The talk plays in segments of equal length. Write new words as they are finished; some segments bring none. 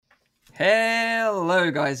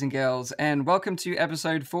Hello, guys and girls, and welcome to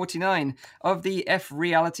episode 49 of the F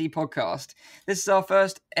Reality podcast. This is our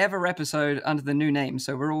first ever episode under the new name,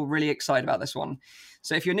 so we're all really excited about this one.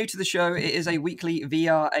 So, if you're new to the show, it is a weekly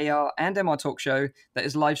VR, AR, and MR talk show that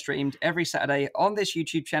is live streamed every Saturday on this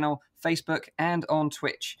YouTube channel, Facebook, and on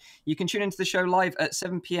Twitch. You can tune into the show live at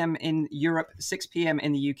 7 p.m. in Europe, 6 p.m.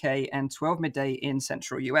 in the UK, and 12 midday in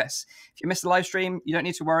Central US. If you missed the live stream, you don't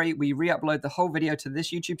need to worry. We re-upload the whole video to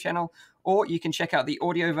this YouTube channel, or you can check out the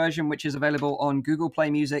audio version, which is available on Google Play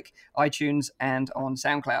Music, iTunes, and on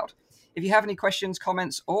SoundCloud. If you have any questions,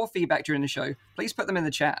 comments, or feedback during the show, please put them in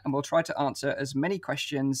the chat and we'll try to answer as many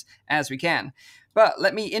questions as we can. But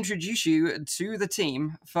let me introduce you to the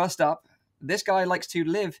team. First up, this guy likes to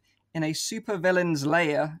live in a supervillain's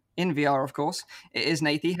lair in VR, of course. It is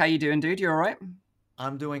Nathy. How you doing, dude? You all right?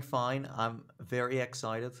 I'm doing fine. I'm very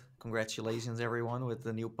excited. Congratulations, everyone, with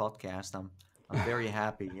the new podcast. I'm very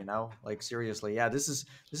happy. Like seriously, yeah. This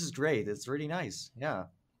is great. It's really nice. Yeah.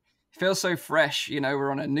 Feels so fresh.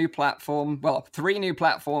 We're on a new platform. Well, 3 new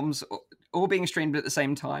platforms, all being streamed at the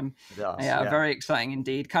same time. It does, yeah, very exciting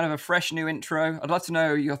indeed. Kind of a fresh new intro. I'd love to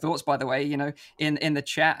know your thoughts, by the way, in the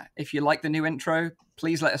chat. If you like the new intro,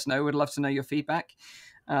 please let us know. We'd love to know your feedback.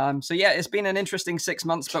 So yeah, it's been an interesting 6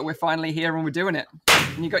 months, but we're finally here and we're doing it.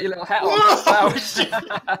 And you got your little hat on.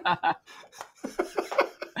 Wow.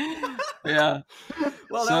 Yeah.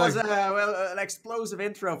 Well, that was an explosive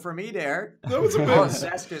intro for me there. That was a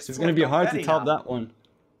bit. It's going to be hard to top that one.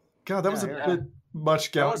 God, that was a bit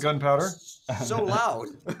much gunpowder. So loud.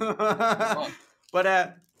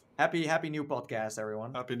 But happy new podcast,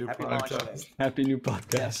 everyone. Happy new podcast. podcast. Happy new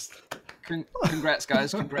podcast. Congrats,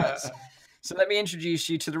 guys. Congrats. So let me introduce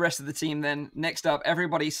you to the rest of the team then. Next up,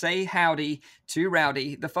 everybody say howdy to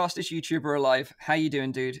Rowdy, the fastest YouTuber alive. How you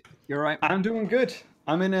doing, dude? You all right? I'm doing good.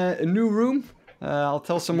 I'm in a new room. I'll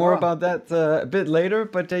tell some more about that a bit later.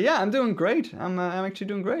 But yeah, I'm doing great. I'm actually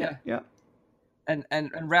doing great. Yeah.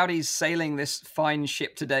 And Rowdy's sailing this fine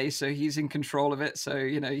ship today, so he's in control of it. So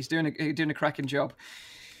he's doing a cracking job.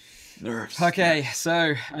 Nerves. Okay,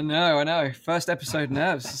 so I know. First episode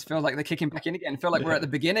nerves. Feel like they're kicking back in again. Feel like we're at the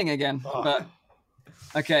beginning again. But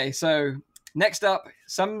okay, so next up,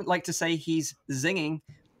 some like to say he's zinging.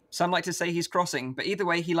 Some like to say he's crossing, but either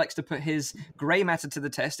way, he likes to put his grey matter to the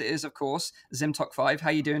test. It is, of course, Zimtok5. How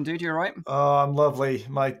you doing, dude? You all right? Oh, I'm lovely,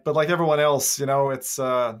 Mike. But like everyone else, it's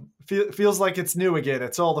feels like it's new again.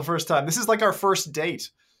 It's all the first time. This is like our first date,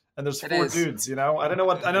 and there's 4 dudes. I don't know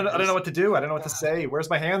what to do. I don't know what to say. Where's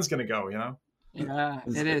my hands gonna go? Yeah,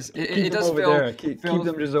 it is. It does feel there. Keep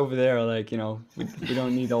them just over there. Like we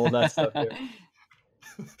don't need all that stuff here.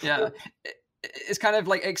 Yeah. It's kind of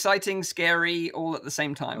like exciting, scary, all at the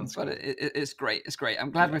same time. But it's great. It's great.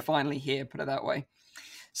 I'm glad we're finally here, put it that way.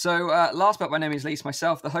 So last but by no means least,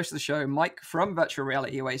 myself, the host of the show, Mike from Virtual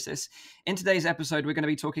Reality Oasis. In today's episode, we're going to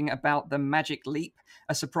be talking about the Magic Leap,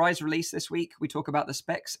 a surprise release this week. We talk about the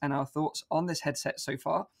specs and our thoughts on this headset so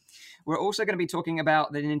far. We're also going to be talking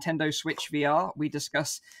about the Nintendo Switch VR. We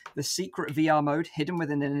discuss the secret VR mode hidden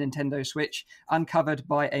within the Nintendo Switch, uncovered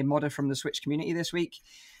by a modder from the Switch community this week.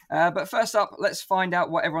 But first up, let's find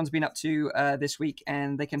out what everyone's been up to this week,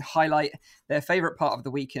 and they can highlight their favorite part of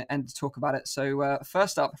the week and talk about it. So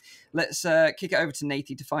first up, let's kick it over to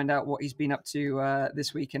Nathy to find out what he's been up to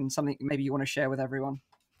this week and something maybe you want to share with everyone.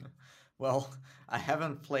 Well, I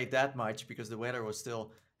haven't played that much because the weather was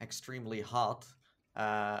still extremely hot.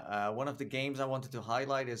 One of the games I wanted to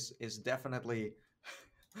highlight is definitely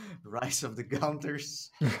Rise of the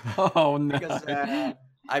Gunters. Oh, no. Because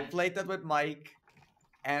I played that with Mike.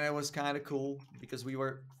 And it was kind of cool because we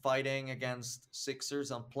were fighting against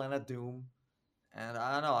Sixers on Planet Doom. And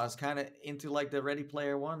I don't know, I was kind of into like the Ready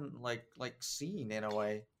Player One like scene in a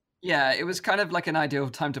way. Yeah, it was kind of like an ideal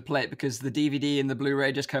time to play it because the DVD and the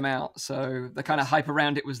Blu-ray just came out. So the kind of hype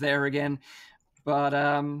around it was there again. But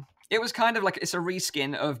it was kind of like, it's a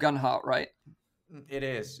reskin of Gunheart, right? It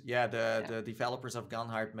is. Yeah, the developers of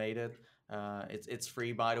Gunheart made it. It's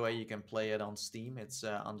free, by the way. You can play it on Steam. It's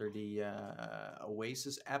under the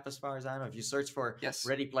Oasis app, as far as I know. If you search for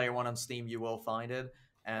Ready Player One on Steam, you will find it.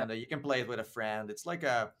 And you can play it with a friend. It's like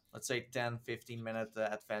a, let's say, 10-15 minute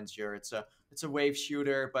adventure. It's a wave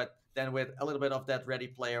shooter, but then with a little bit of that Ready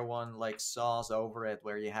Player One like sauce over it,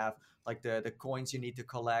 where you have like the coins you need to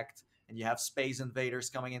collect, and you have space invaders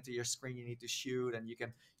coming into your screen you need to shoot, and you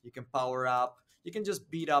can power up. You can just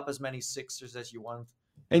beat up as many Sixers as you want.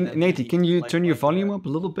 And Nathan, can you turn your volume up a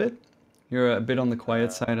little bit? You're a bit on the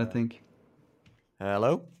quiet side, I think.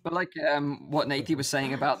 Hello? But like what Nathan was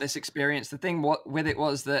saying about this experience, the thing with it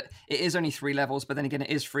was that it is only 3 levels, but then again, it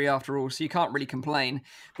is free after all, so you can't really complain.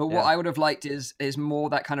 But what I would have liked is more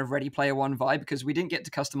that kind of Ready Player One vibe, because we didn't get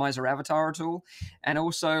to customize our avatar at all. And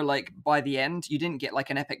also, like, by the end, you didn't get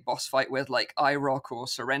like an epic boss fight with like IROC or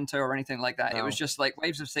Sorrento or anything like that. No. It was just like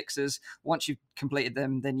waves of 6s. Once you've completed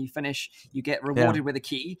them, then you finish, you get rewarded with a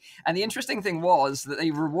key. And the interesting thing was that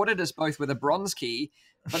they rewarded us both with a bronze key,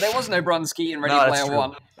 but there was no bronze key in Ready Player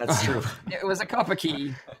One. That's true. It was a copper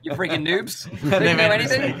key. You freaking noobs. Didn't know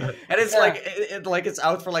anything. And it's like it's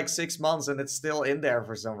out for like 6 months and it's still in there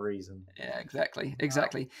for some reason. Yeah, exactly.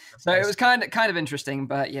 So it was kind of interesting,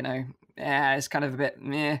 but it's kind of a bit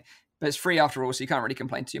meh. But it's free after all, so you can't really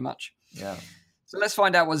complain too much. Yeah. So let's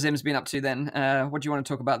find out what Zim's been up to then. What do you want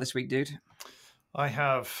to talk about this week, dude? I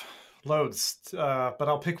have loads, but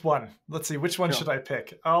I'll pick one. Let's see, which one should I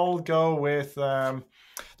pick? I'll go with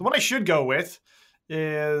the one I should go with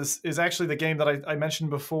is actually the game that I mentioned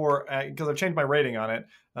before, because I've changed my rating on it,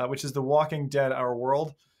 which is The Walking Dead: Our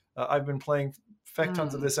World. I've been playing feck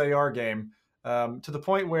tons of this AR game to the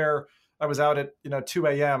point where I was out at 2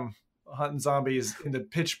 a.m. hunting zombies in the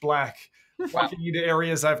pitch black, walking into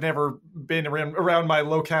areas I've never been around my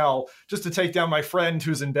locale, just to take down my friend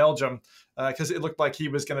who's in Belgium, because it looked like he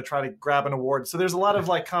was going to try to grab an award. So there's a lot of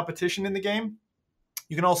like competition in the game.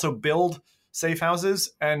 You can also build safe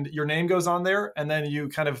houses and your name goes on there, and then you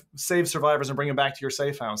kind of save survivors and bring them back to your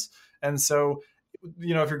safe house. And so,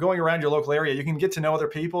 if you're going around your local area, you can get to know other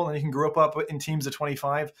people and you can group up in teams of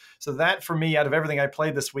 25. So that, for me, out of everything I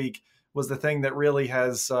played this week, was the thing that really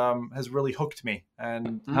has really hooked me.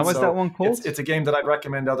 And how was that one called? It's a game that I'd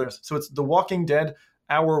recommend others. So it's The Walking Dead: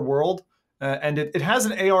 Our World, and it has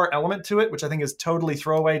an AR element to it, which I think is totally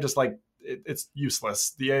throwaway. Just like it's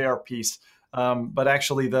useless, the AR piece. But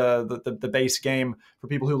actually, the base game for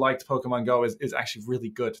people who liked Pokemon Go is actually really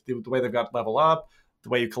good. The way they've got level up, the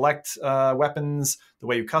way you collect weapons, the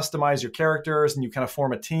way you customize your characters, and you kind of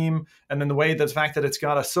form a team, and then the fact that it's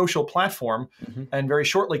got a social platform, and very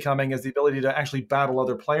shortly coming is the ability to actually battle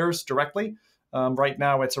other players directly. Right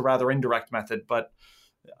now, it's a rather indirect method, but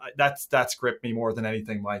that's gripped me more than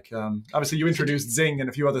anything. Like, obviously, you introduced Zing and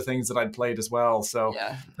a few other things that I'd played as well. So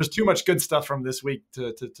there's too much good stuff from this week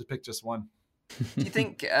to pick just one. Do you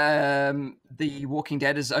think The Walking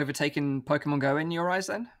Dead has overtaken Pokemon Go in your eyes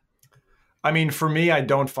then? I mean, for me, I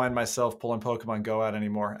don't find myself pulling Pokemon Go out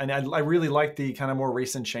anymore. And I really like the kind of more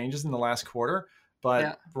recent changes in the last quarter.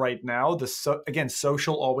 But right now,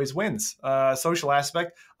 social always wins. Social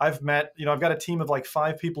aspect, I've got a team of like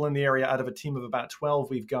 5 people in the area out of a team of about 12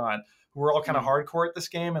 we've got, who are all kind of hardcore at this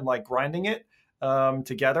game and like grinding it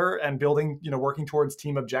together and building, working towards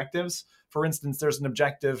team objectives. For instance, there's an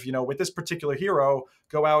objective, with this particular hero,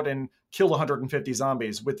 go out and kill 150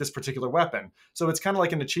 zombies with this particular weapon. So it's kind of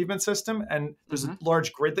like an achievement system, and there's a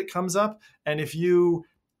large grid that comes up. And if you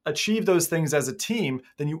achieve those things as a team,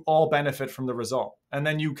 then you all benefit from the result. And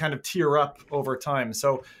then you kind of tier up over time.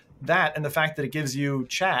 So that, and the fact that it gives you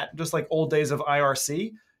chat, just like old days of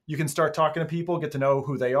IRC, you can start talking to people, get to know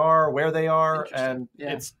who they are, where they are, and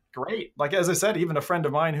it's great. Like, as I said, even a friend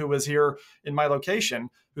of mine who was here in my location,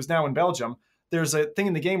 who's now in Belgium, there's a thing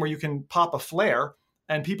in the game where you can pop a flare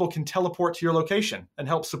and people can teleport to your location and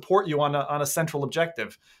help support you on a central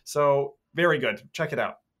objective. So very good. Check it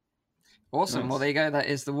out. Awesome. Nice. Well, there you go. That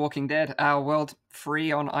is The Walking Dead: Our World,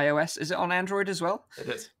 free on iOS. Is it on Android as well? It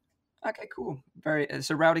is. Okay, cool.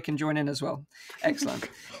 So Rowdy can join in as well. Excellent.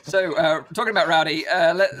 So talking about Rowdy,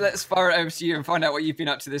 let's fire it over to you and find out what you've been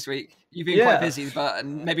up to this week. You've been quite busy, but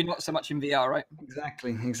maybe not so much in VR, right?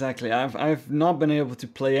 Exactly. I've not been able to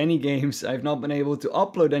play any games. I've not been able to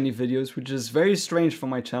upload any videos, which is very strange for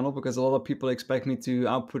my channel because a lot of people expect me to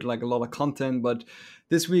output like a lot of content. But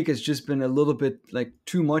this week has just been a little bit like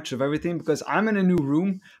too much of everything because I'm in a new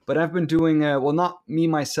room, but I've been doing, not me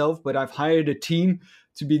myself, but I've hired a team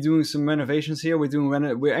to be doing some renovations here.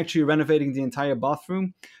 We're actually renovating the entire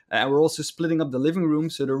bathroom, and we're also splitting up the living room.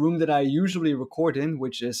 So the room that I usually record in,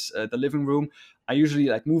 which is the living room, I usually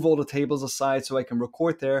like move all the tables aside so I can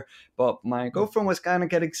record there. But my girlfriend was kind of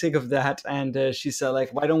getting sick of that, and she said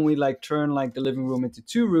like, why don't we like turn like the living room into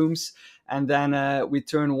 2 rooms, and then we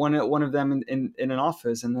turn one of them in an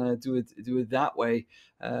office and do it that way.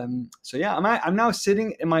 So yeah, I'm now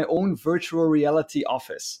sitting in my own virtual reality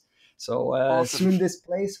office. So awesome. Soon this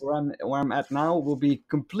place where I'm at now will be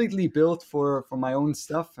completely built for my own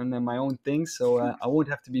stuff and then my own things. So I won't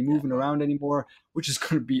have to be moving around anymore, which is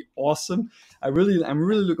going to be awesome. I'm really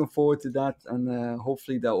looking forward to that, and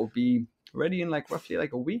hopefully that will be ready in like roughly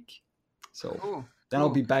like a week. So then I'll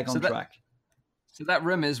be back on track. So that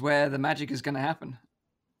room is where the magic is going to happen.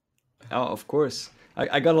 Oh, of course.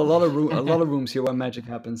 I got a lot of rooms here where magic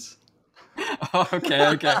happens.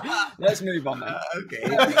 Okay. Let's move on then. Okay.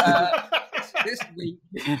 This week,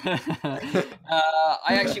 I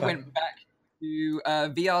actually went back to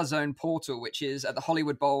VR Zone Portal, which is at the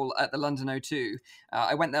Hollywood Bowl at the London O2.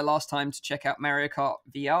 I went there last time to check out Mario Kart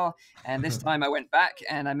VR, and this time I went back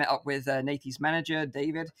and I met up with Nathy's manager,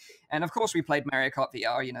 David. And of course, we played Mario Kart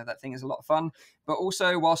VR. You know, that thing is a lot of fun. But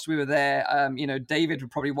also, whilst we were there, you know, David,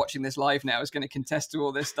 probably watching this live now, is going to contest to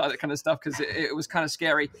all this kind of stuff because it was kind of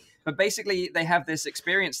scary. But basically, they have this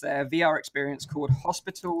experience there, VR experience called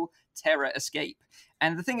Hospital Terror Escape.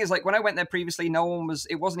 And the thing is, like, when I went there previously,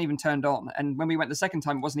 it wasn't even turned on. And when we went the second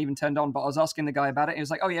time, it wasn't even turned on. But I was asking the guy about it. He was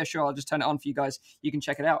like, oh, yeah, sure. I'll just turn it on for you guys. You can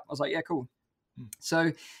check it out. I was like, yeah, cool.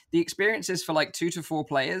 So the experience is for like 2 to 4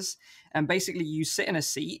 players. And basically, you sit in a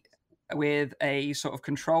seat with a sort of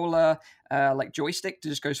controller, like joystick that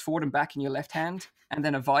just goes forward and back in your left hand, and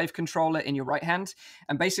then a Vive controller in your right hand.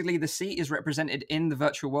 And basically the seat is represented in the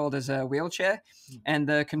virtual world as a wheelchair, and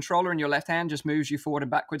the controller in your left hand just moves you forward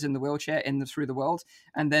and backwards in the wheelchair through the world.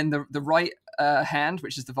 And then the right hand,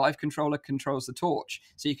 which is the Vive controller, controls the torch,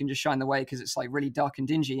 so you can just shine the way because it's like really dark and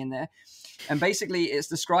dingy in there. And basically it's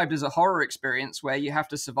described as a horror experience where you have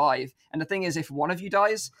to survive. And the thing is, if one of you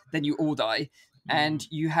dies, then you all die. And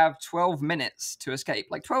you have 12 minutes to escape.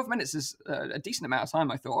 Like 12 minutes is a decent amount of time,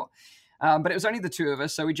 I thought. But it was only the 2 of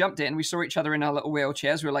us. So we jumped in, we saw each other in our little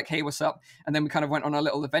wheelchairs. We were like, hey, what's up? And then we kind of went on a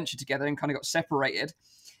little adventure together and kind of got separated.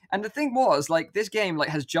 And the thing was, like, this game like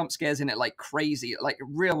has jump scares in it like crazy, like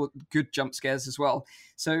real good jump scares as well.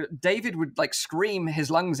 So David would like scream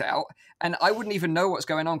his lungs out, and I wouldn't even know what's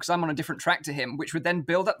going on because I'm on a different track to him, which would then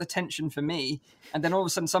build up the tension for me. And then all of a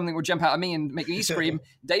sudden something would jump out at me and make me scream.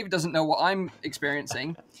 David doesn't know what I'm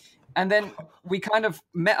experiencing. And then we kind of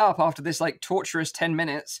met up after this like torturous 10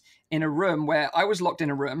 minutes in a room where I was locked in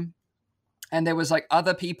a room. And there was like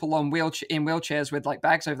other people in wheelchairs with like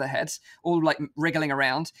bags over their heads, all like wriggling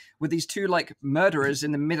around, with these 2 like murderers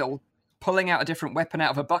in the middle, pulling out a different weapon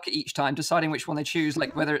out of a bucket each time, deciding which one they choose,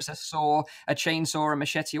 like whether it's a saw, a chainsaw, a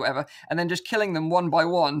machete, whatever, and then just killing them one by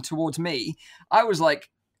one towards me. I was like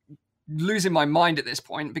losing my mind at this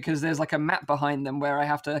point because there's like a map behind them where I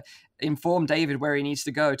have to inform David where he needs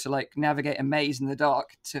to go to like navigate a maze in the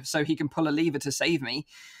dark so he can pull a lever to save me.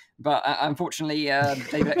 But unfortunately,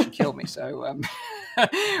 David actually killed me, so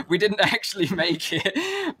we didn't actually make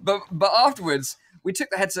it. But afterwards, we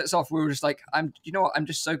took the headsets off. We were just like, you know what? I'm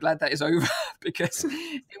just so glad that is over because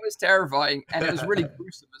it was terrifying and it was really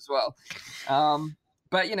gruesome as well.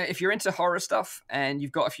 But you know, if you're into horror stuff and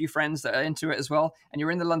you've got a few friends that are into it as well, and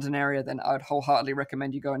you're in the London area, then I would wholeheartedly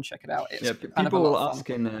recommend you go and check it out. It's people will ask,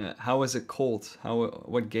 how is it called?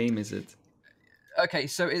 What game is it? Okay,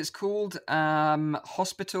 so it's called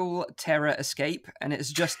Hospital Terror Escape, and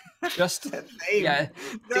it's just yeah,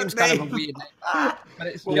 seems kind of a weird name, but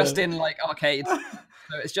it's just in like arcades.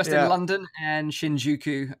 So it's just in London and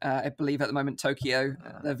Shinjuku, I believe at the moment Tokyo,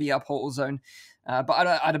 the VR Portal Zone. But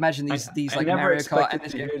I'd imagine these like Mario Kart and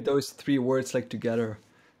to hear those 3 words like together: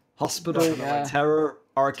 hospital, terror,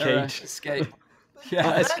 arcade, terror, escape.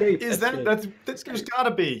 Escape. Is that's there's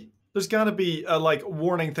gotta be. There's got to be a like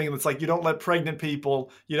warning thing that's like, you don't let pregnant people,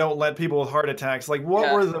 you don't let people with heart attacks. Like,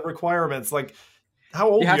 what were the requirements? Like, how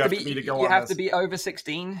old do you have to be to go on this? You have to be over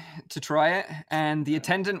 16 to try it. And the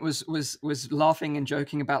attendant was laughing and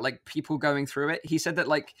joking about like people going through it. He said that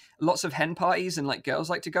like lots of hen parties and like girls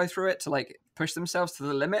like to go through it to like push themselves to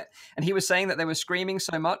the limit. And he was saying that they were screaming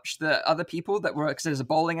so much that other people that were, because there's a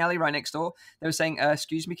bowling alley right next door, they were saying,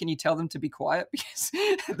 excuse me, can you tell them to be quiet because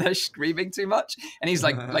they're screaming too much? And he's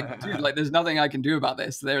like, dude, like there's nothing I can do about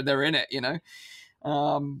this. They're in it, you know?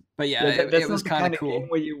 But yeah, it was kind of cool.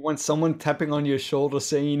 Where you want someone tapping on your shoulder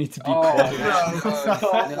saying you need to be quiet.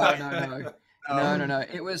 No.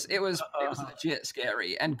 It was legit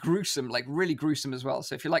scary and gruesome, like really gruesome as well.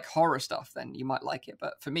 So if you like horror stuff, then you might like it.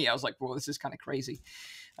 But for me, I was like, well, this is kind of crazy.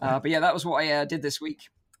 But yeah, that was what I did this week.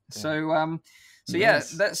 So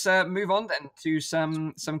nice. Let's move on then to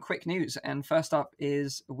some quick news. And first up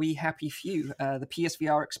is We Happy Few, the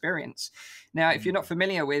PSVR experience. Now, if you're not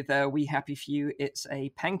familiar with We Happy Few, it's a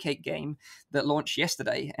pancake game that launched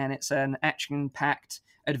yesterday, and it's an action-packed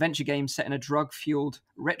adventure game set in a drug-fueled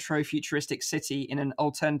retro-futuristic city in an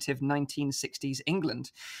alternative 1960s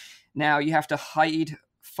England. Now, you have to hide,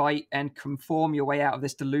 fight, and conform your way out of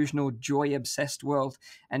this delusional joy-obsessed world.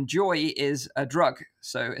 And joy is a drug.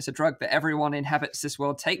 So it's a drug that everyone inhabits this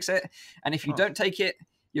world takes it. And if you don't take it,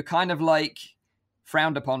 you're kind of like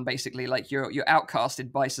frowned upon, basically. Like you're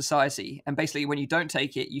outcasted by society. And basically when you don't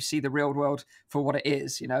take it, you see the real world for what it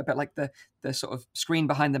is, you know, a bit like the sort of screen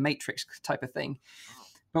behind the Matrix type of thing.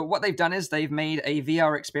 But what they've done is they've made a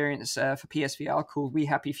VR experience for PSVR called We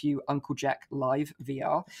Happy Few Uncle Jack Live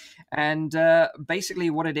VR. And basically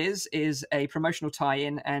what it is a promotional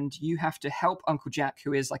tie-in, and you have to help Uncle Jack,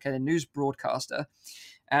 who is like a news broadcaster,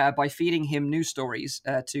 by feeding him news stories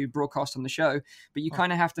to broadcast on the show. But you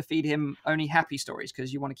kind of have to feed him only happy stories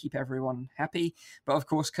because you want to keep everyone happy. But of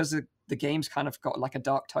course, because the game's kind of got like a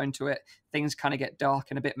dark tone to it, things kind of get dark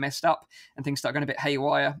and a bit messed up, and things start going a bit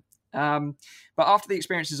haywire. But after the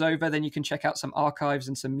experience is over, then you can check out some archives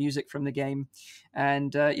and some music from the game.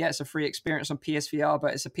 And yeah, it's a free experience on PSVR,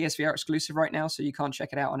 but it's a PSVR exclusive right now, so you can't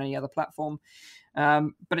check it out on any other platform.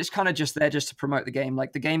 But it's kind of just there just to promote the game.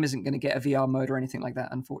 Like, the game isn't going to get a VR mode or anything like that,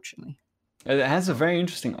 unfortunately. It has a very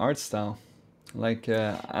interesting art style. Like,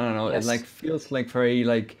 I don't know, yes. It like feels like very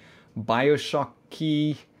like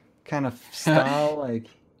Bioshock-y kind of style. Like,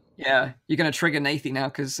 yeah, you're going to trigger Nathy now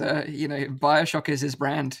because you know, Bioshock is his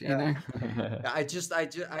brand. You know, I just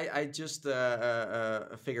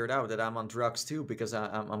figured out that I'm on drugs too, because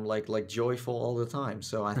I'm like joyful all the time.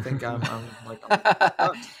 So I think I'm like on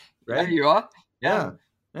drugs, right? Yeah, you are. Yeah.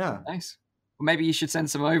 Nice. Well, maybe you should send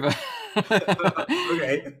some over.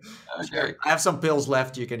 Okay. Sure. I have some pills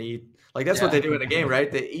left you can eat. Like, that's what they do in the game,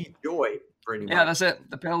 right? They eat joy. Pretty much. Yeah, that's it.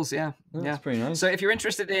 The pills, yeah. That's pretty nice. So if you're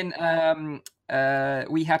interested in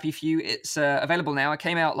We Happy Few, it's available now. It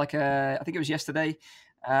came out like I think it was yesterday,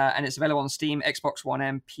 and it's available on Steam, Xbox One,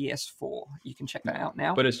 and PS4. You can check that out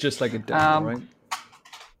now. But it's just like a demo, right?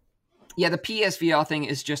 Yeah, the PSVR thing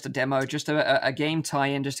is just a demo, just a game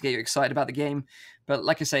tie-in, just to get you excited about the game. But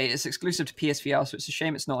like I say, it's exclusive to PSVR, so it's a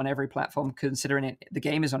shame it's not on every platform, considering the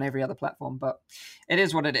game is on every other platform. But it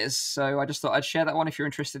is what it is. So I just thought I'd share that one if you're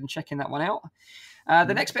interested in checking that one out.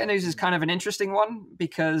 The next bit of news is kind of an interesting one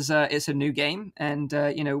because it's a new game, and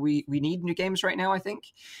you know, we need new games right now, I think.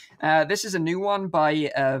 This is a new one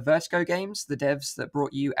by Vertigo Games, the devs that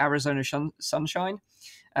brought you Arizona Sunshine.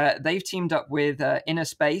 They've teamed up with Inner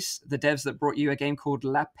Space, the devs that brought you a game called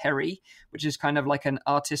La Peri, which is kind of like an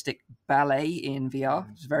artistic ballet in VR.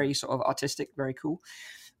 It's very sort of artistic, very cool.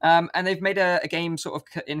 And they've made a game sort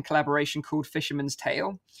of in collaboration called Fisherman's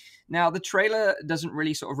Tale. Now, the trailer doesn't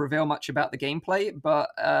really sort of reveal much about the gameplay, but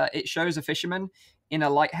it shows a fisherman in a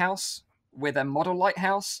lighthouse with a model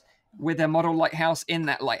lighthouse, with a model lighthouse in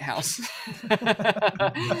that lighthouse.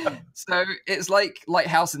 So it's like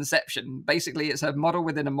Lighthouse Inception. Basically, it's a model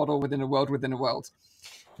within a model within a world within a world.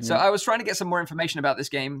 So I was trying to get some more information about this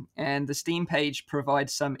game, and the Steam page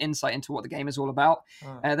provides some insight into what the game is all about.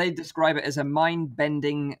 They describe it as a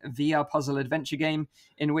mind-bending VR puzzle adventure game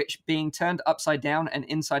in which being turned upside down and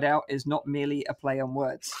inside out is not merely a play on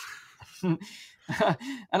words.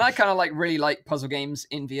 And I kind of really like puzzle games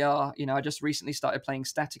in VR. You know, I just recently started playing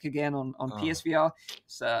Static again on PSVR.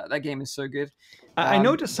 So that game is so good. I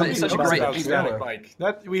noticed something such a great Static, Mike.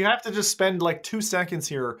 That we have to just spend like 2 seconds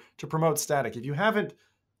here to promote Static. If you haven't,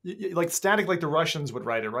 like Static, like the Russians would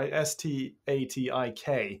write it, right? Statik.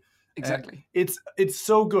 Exactly. And it's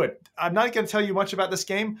so good. I'm not going to tell you much about this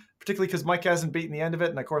game, particularly because Mike hasn't beaten the end of it,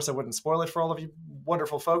 and of course I wouldn't spoil it for all of you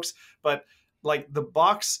wonderful folks. But like the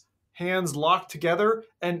box, hands locked together,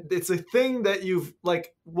 and it's a thing that you've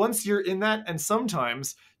like once you're in that, and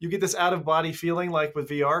sometimes you get this out of body feeling, like with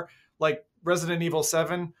VR, like Resident Evil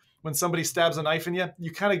 7, when somebody stabs a knife in you, you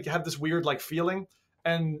kind of have this weird like feeling.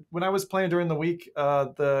 And when I was playing during the week,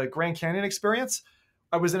 the Grand Canyon experience,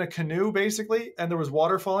 I was in a canoe basically, and there was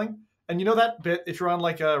water falling. And you know that bit, if you're on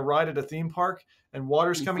like a ride at a theme park and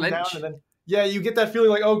water's coming down, and then you get that feeling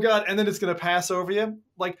like, oh God, and then it's going to pass over you.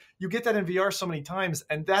 Like, you get that in VR so many times,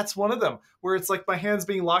 and that's one of them, where it's like my hands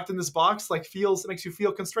being locked in this box, like it makes you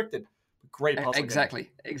feel constricted. Great puzzle game. Exactly.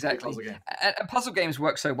 And puzzle games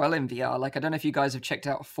work so well in VR. Like, I don't know if you guys have checked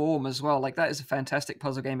out Form as well. Like, that is a fantastic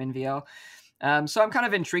puzzle game in VR. So I'm kind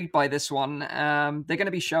of intrigued by this one. They're going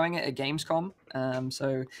to be showing it at Gamescom.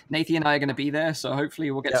 So Nathan and I are going to be there. So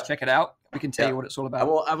hopefully we'll get to check it out. We can tell you what it's all about.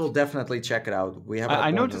 I will definitely check it out. We have.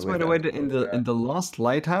 I noticed, by the way, that in the last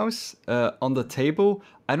lighthouse on the table,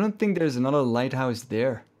 I don't think there's another lighthouse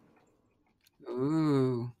there.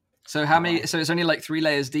 Ooh. So how many? So it's only like 3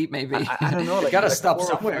 layers deep, maybe. I don't know. Like, gotta stop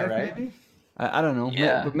somewhere, right? Maybe? I don't know.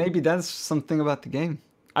 Yeah. But maybe that's something about the game.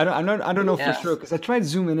 I don't know for sure, because I tried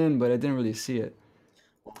zooming in, but I didn't really see it.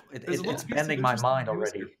 It's bending my mind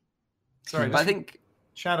already. Sorry, but I think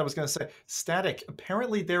Chad, I was going to say, Static.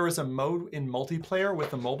 Apparently, there is a mode in multiplayer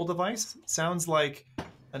with a mobile device. Sounds like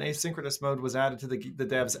an asynchronous mode was added to the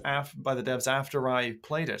devs by the devs after I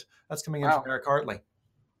played it. That's coming in from Eric Hartley.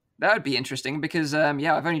 That would be interesting because,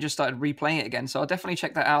 I've only just started replaying it again, so I'll definitely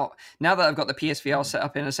check that out. Now that I've got the PSVR set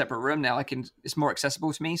up in a separate room, now it's more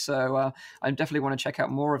accessible to me, so I definitely want to check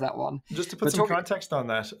out more of that one. Just to put some context on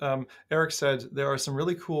that, Eric said there are some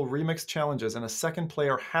really cool remix challenges, and a second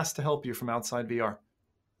player has to help you from outside VR.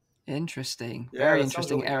 Interesting. Very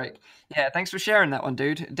interesting, Eric. Yeah, thanks for sharing that one,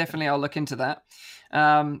 dude. Definitely I'll look into that.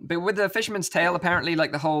 But with the Fisherman's Tale, apparently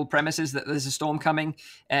like the whole premise is that there's a storm coming.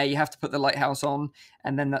 You have to put the lighthouse on,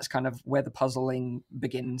 and then that's kind of where the puzzling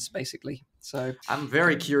begins, basically. So I'm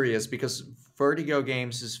very curious because Vertigo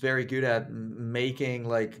Games is very good at making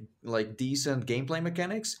like decent gameplay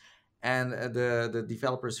mechanics, and the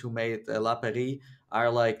developers who made La Paris are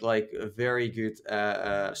like very good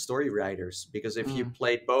story writers, because if you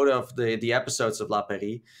played both of the episodes of La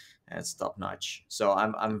Paris, it's top notch. So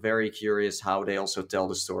I'm very curious how they also tell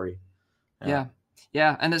the story. Yeah,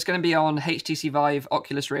 and it's going to be on HTC Vive,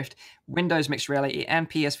 Oculus Rift, Windows Mixed Reality, and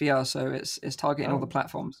PSVR. So it's targeting all the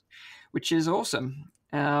platforms, which is awesome.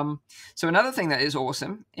 So another thing that is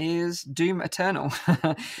awesome is Doom Eternal.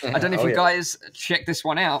 I don't know if you guys checked this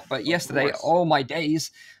one out, but yesterday, all my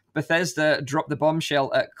days, Bethesda dropped the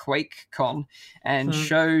bombshell at QuakeCon and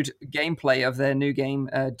showed gameplay of their new game,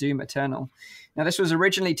 Doom Eternal. Now, this was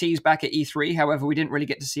originally teased back at E3. However, we didn't really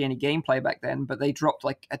get to see any gameplay back then, but they dropped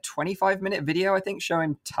like a 25-minute video, I think,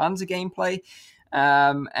 showing tons of gameplay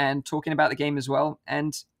and talking about the game as well.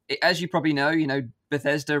 And as you probably know,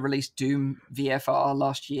 Bethesda released Doom VFR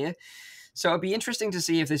last year. So it'll be interesting to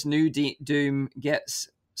see if this new Doom gets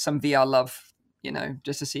some VR love,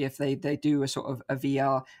 just to see if they do a sort of a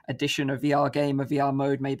VR edition, a VR game, a VR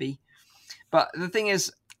mode maybe. But the thing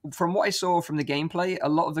is, from what I saw from the gameplay, a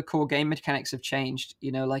lot of the core game mechanics have changed.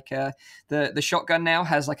 The shotgun now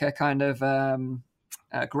has like a kind of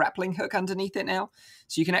grappling hook underneath it now.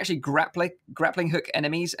 So you can actually grappling hook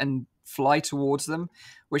enemies and fly towards them,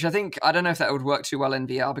 which I don't know if that would work too well in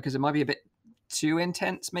VR because it might be a bit too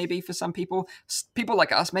intense maybe for some people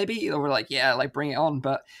like us maybe, or like bring it on,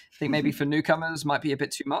 but I think maybe for newcomers might be a bit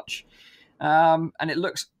too much. And it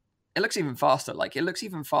looks even faster. Like it looks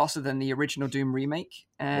even faster than the original Doom remake,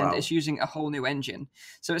 and it's using a whole new engine.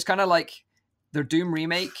 So it's kind of like the Doom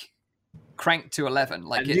remake cranked to 11.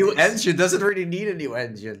 Like a new engine doesn't really need a new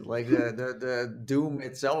engine. Like the Doom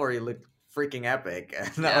itself already looked freaking epic,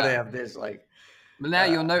 and now they have this like. But now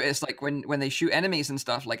you'll notice, like when they shoot enemies and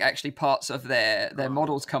stuff, like actually parts of their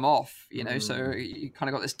models come off. So you kind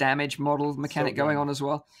of got this damage model mechanic going on as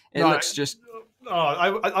well. It looks just.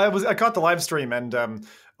 I caught the live stream, and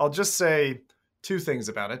I'll just say two things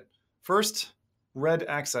about it. First, red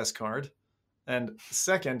access card, and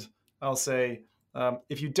second, I'll say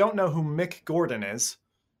if you don't know who Mick Gordon is,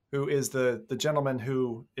 who is the gentleman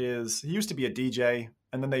he used to be a DJ,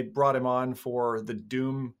 and then they brought him on for the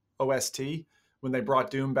Doom OST. When they brought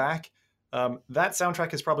Doom back, that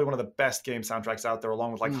soundtrack is probably one of the best game soundtracks out there,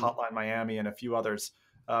 along with like Hotline Miami and a few others.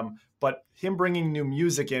 But him bringing new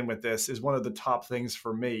music in with this is one of the top things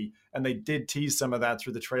for me. And they did tease some of that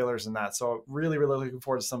through the trailers and that. So really, really looking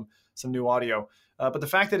forward to some new audio. But the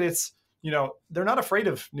fact that it's, they're not afraid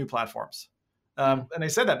of new platforms. And they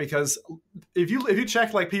said that because if you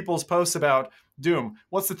check like people's posts about Doom,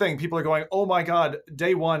 what's the thing? People are going, oh my God,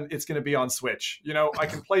 day one, it's going to be on Switch. I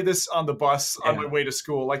can play this on the bus on my way to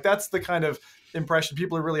school. Like that's the kind of impression.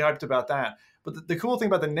 People are really hyped about that. But the cool thing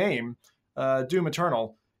about the name, Doom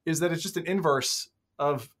Eternal, is that it's just an inverse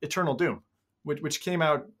of Eternal Doom, which came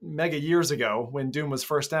out mega years ago when Doom was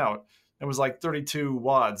first out. It was like 32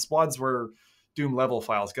 WADs. WADs were Doom level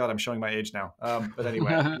files. God, I'm showing my age now. But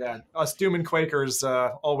anyway, us Doom and Quakers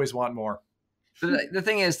always want more. But the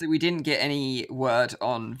thing is that we didn't get any word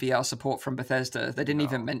on VR support from Bethesda. They didn't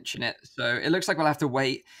even mention it. So it looks like we'll have to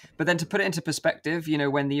wait. But then to put it into perspective,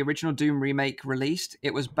 when the original Doom remake released,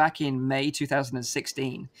 it was back in May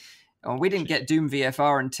 2016. And we didn't get Doom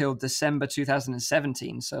VFR until December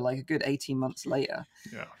 2017. So like a good 18 months later.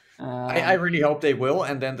 Yeah. I really hope they will,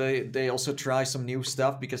 and then they also try some new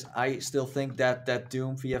stuff, because I still think that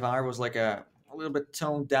Doom VFR was like a little bit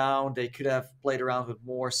toned down. They could have played around with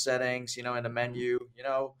more settings, in the menu.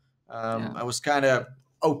 I was kind of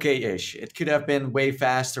okay-ish. It could have been way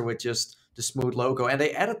faster with just the smooth logo, and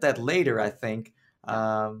they added that later, I think.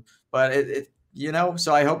 But it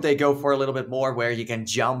so I hope they go for a little bit more where you can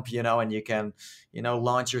jump, and you can,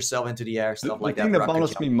 launch yourself into the air, stuff like that. The thing that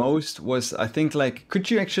bothers me most was, I think, like, could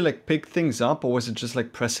you actually like pick things up, or was it just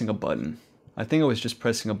like pressing a button? I think it was just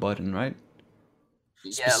pressing a button, right?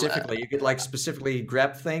 Specifically, you could like specifically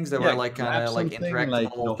grab things that were like kind of like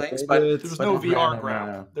interactive things, but there was no VR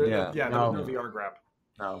grab. There was no VR grab.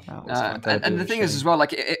 No. And the thing is as well,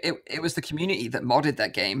 like it was the community that modded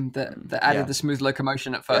that game that added the smooth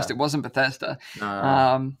locomotion at first. It wasn't Bethesda.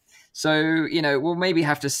 So, we'll maybe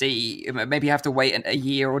have to see, maybe have to wait a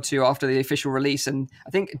year or two after the official release. And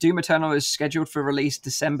I think Doom Eternal is scheduled for release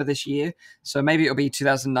December this year. So maybe it'll be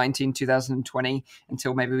 2019, 2020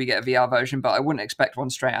 until maybe we get a VR version. But I wouldn't expect one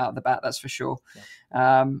straight out of the bat, that's for sure.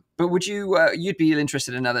 Yeah. But would you'd be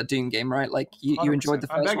interested in another Doom game, right? Like you enjoyed the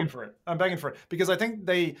first one? I'm begging for it because I think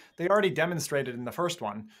they already demonstrated in the first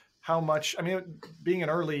one how much, being an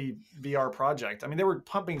early VR project, they were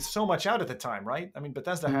pumping so much out at the time, right?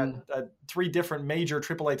 Bethesda had 3 different major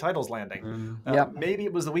AAA titles landing. Maybe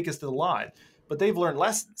it was the weakest of the lot, but they've learned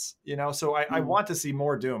lessons, so I want to see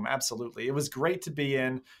more Doom. Absolutely. It was great to be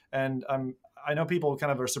in. And I know people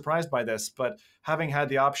kind of are surprised by this, but having had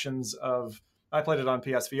the options of, I played it on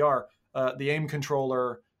PSVR, the aim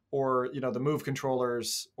controller or, the move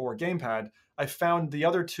controllers or gamepad, I found the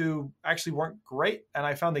other 2 actually weren't great. And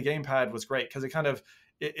I found the gamepad was great because it kind of,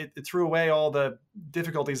 it threw away all the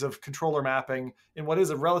difficulties of controller mapping in what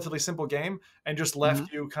is a relatively simple game and just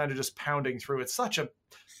left you kind of just pounding through. It's such a,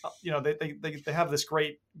 they have this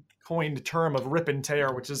great coined term of rip and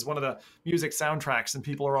tear, which is one of the music soundtracks. And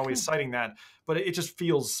people are always citing that, but it just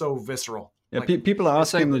feels so visceral. Yeah, people are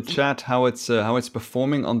asking in the chat how it's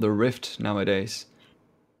performing on the Rift nowadays.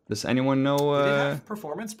 Does anyone know? Did it have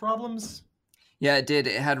performance problems? Yeah, it did.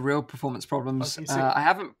 It had real performance problems. I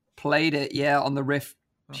haven't played it on the Rift,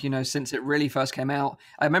 since it really first came out.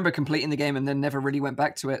 I remember completing the game and then never really went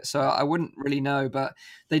back to it, so I wouldn't really know. But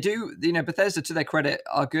they do, Bethesda, to their credit,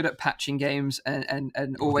 are good at patching games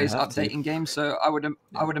and always updating games. So I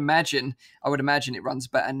would imagine it runs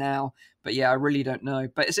better now. But yeah, I really don't know.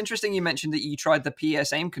 But it's interesting you mentioned that you tried the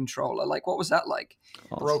PS aim controller. Like, what was that like?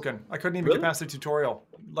 Broken. I couldn't even get past the tutorial.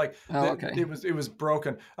 Like, it was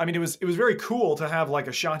broken. It was very cool to have like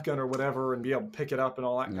a shotgun or whatever and be able to pick it up and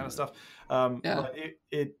all that kind of stuff. But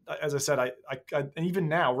it as I said, I and even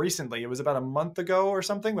now recently, it was about a month ago or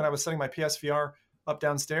something when I was setting my PSVR up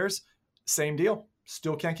downstairs. Same deal.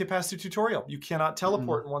 Still can't get past the tutorial. You cannot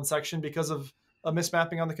teleport in one section because of a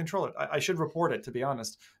mismapping on the controller. I should report it, to be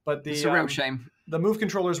honest. But it's a real shame. The move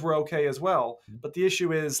controllers were okay as well. But the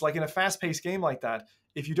issue is, like in a fast-paced game like that,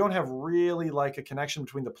 if you don't have really like a connection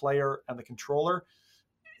between the player and the controller,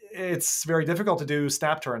 it's very difficult to do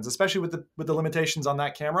snap turns, especially with the limitations on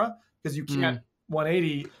that camera, because you can't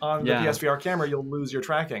 180 on the PSVR camera, you'll lose your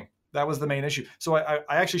tracking. That was the main issue. So I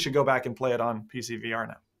actually should go back and play it on PC VR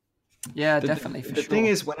now. Yeah, definitely. The thing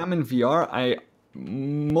is, when I'm in VR, I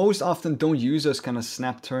most often don't use those kind of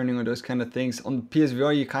snap turning or those kind of things. On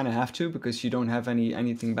PSVR you kind of have to because you don't have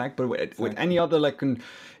anything back, but with any other, like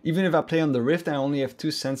even if I play on the Rift I only have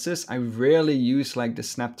 2 senses, I rarely use like the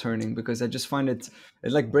snap turning because I just find it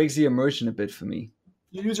like breaks the immersion a bit for me.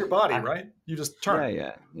 You use your body, right? You just turn.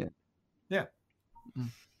 Yeah.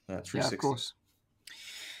 360. Yeah, of course.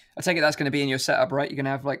 I take it that's going to be in your setup, right? You're going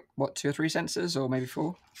to have like 2 or 3 sensors or maybe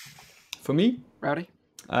 4 for me, Rowdy?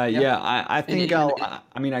 I think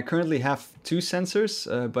I currently have 2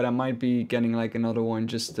 sensors, but I might be getting like another one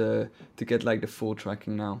just to get like the full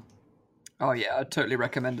tracking now. Oh yeah, I'd totally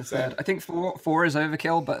recommend a third. I think 4 is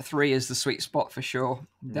overkill, but 3 is the sweet spot for sure.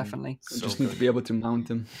 Definitely. I just need to be able to mount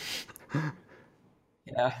them.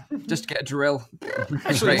 Yeah, just get a drill.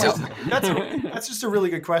 Actually, that's just a really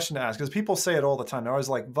good question to ask because people say it all the time. They're always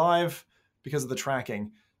like Vive because of the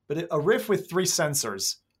tracking, but a Rift with 3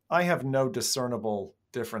 sensors, I have no discernible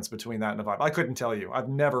difference between that and a Vive. I couldn't tell you. I've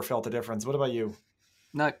never felt a difference. What about you?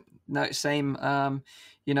 No, same.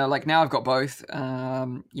 Like now I've got both.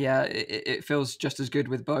 It feels just as good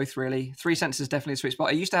with both, really. 3 sensors definitely a sweet spot.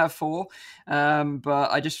 I used to have 4,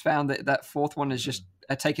 but I just found that 4th one is just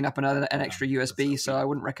taking up an extra USB, so I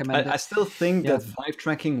wouldn't recommend it. I still think that Vive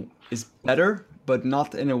tracking is better, but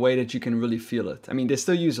not in a way that you can really feel it. I mean, they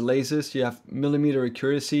still use lasers. You have millimeter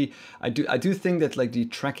accuracy. I do think that like the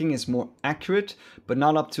tracking is more accurate, but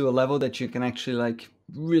not up to a level that you can actually like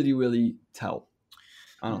really, really tell.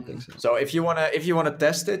 I don't think so. So if you wanna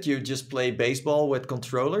test it, you just play baseball with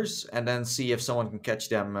controllers and then see if someone can catch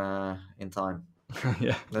them in time.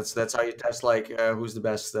 Yeah, that's how you test like who's the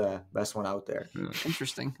best one out there.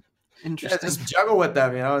 Interesting. Yeah, just juggle with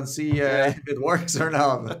them, and see if it works or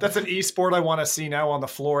not. That's an esport I want to see now on the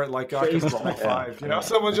floor at like Baseball 5.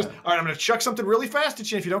 Someone's just, all right, I'm going to chuck something really fast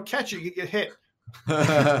at you. If you don't catch it, you get hit.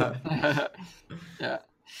 Yeah.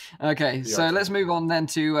 Okay, so let's move on then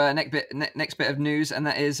to next bit of news, and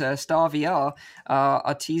that is Star VR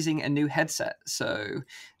are teasing a new headset. So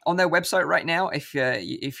on their website right now, if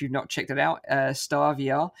you've not checked it out, Star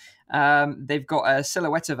VR, they've got a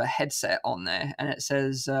silhouette of a headset on there, and it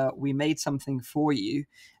says, "We made something for you,"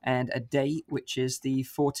 and a date, which is the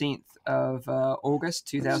 14th of August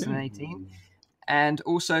 2018. And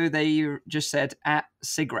also, they just said at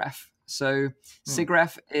SIGGRAPH. So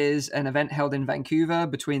SIGGRAPH is an event held in Vancouver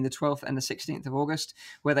between the 12th and the 16th of August,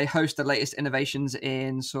 where they host the latest innovations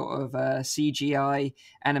in sort of CGI,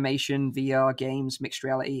 animation, VR, games, mixed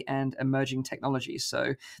reality, and emerging technologies.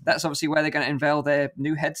 So that's obviously where they're going to unveil their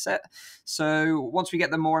new headset. So once we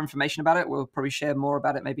get them more information about it, we'll probably share more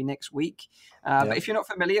about it maybe next week. But if you're not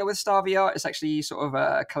familiar with Star VR, it's actually sort of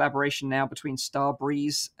a collaboration now between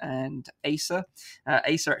Starbreeze and Acer.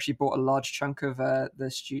 Acer actually bought a large chunk of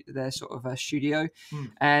their sort of studio.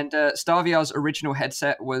 And Star VR's original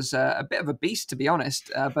headset was a bit of a beast, to be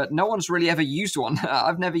honest, but no one's really ever used one.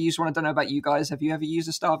 I've never used one. I don't know about you guys. Have you ever used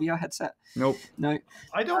a Star VR headset? Nope. No.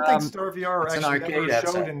 I don't think Star VR actually ever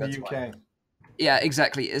showed in the UK. Why. Yeah,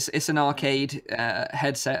 exactly. It's an arcade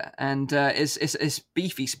headset, and it's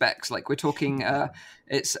beefy specs. Like we're talking,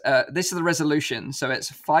 this is the resolution, so it's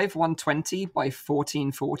 5120 by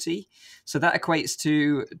 1440. So that equates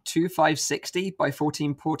to 2560 by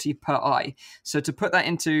 1440 per eye. So to put that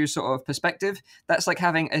into sort of perspective, that's like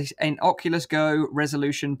having an Oculus Go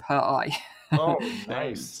resolution per eye. Oh,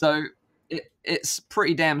 nice. So it's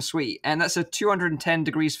pretty damn sweet, and that's a 210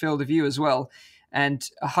 degrees field of view as well. And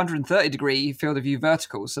 130 degree field of view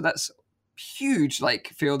vertical. So that's huge, like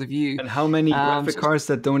field of view. And how many graphic cards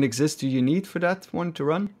that don't exist do you need for that one to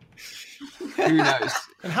run? Who knows?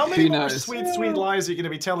 And how many more sweet lies are you going to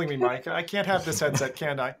be telling me, Mike? I can't have this headset,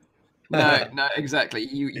 can I? No, exactly.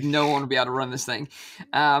 No one will be able to run this thing.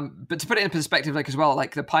 But to put it in perspective, like as well,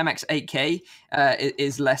 like the Pimax 8K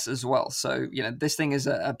is less as well. So this thing is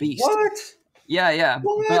a beast. What? Yeah.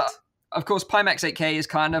 What? But of course, Pimax 8K is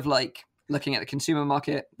kind of like looking at the consumer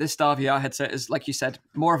market. This Star VR headset is, like you said,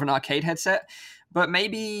 more of an arcade headset. But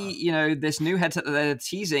maybe, this new headset that they're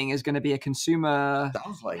teasing is going to be a consumer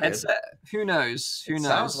headset. Who knows? Who knows?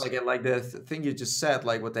 Sounds like it. Like the thing you just said,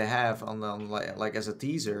 like what they have on like as a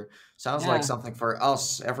teaser, sounds like something for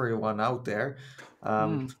us, everyone out there.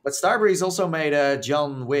 But Starbreeze also made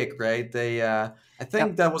John Wick, right? They, I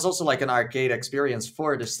think that was also like an arcade experience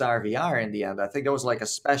for the Star VR in the end. I think there was like a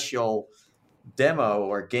special demo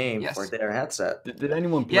or game for their headset. Did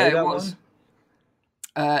anyone play that one?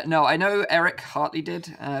 No, I know Eric Hartley did,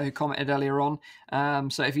 who commented earlier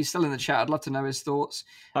on. So if he's still in the chat, I'd love to know his thoughts.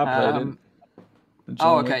 I played it.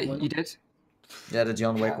 Okay, you did? Yeah, the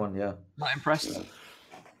John Wick one, yeah. Not impressed.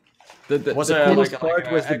 The coolest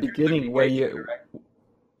part was the beginning where you...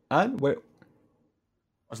 Where? It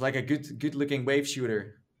was like a good looking wave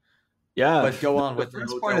shooter. Yeah, but go on with the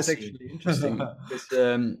first part is actually interesting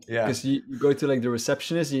because you go to like the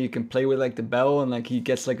receptionist and you can play with like the bell and like he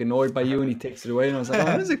gets like annoyed by you and he takes it away, and I was like,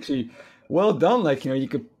 oh, that's actually well done. Like you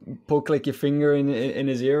could poke like your finger in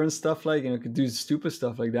his ear and stuff, like could do stupid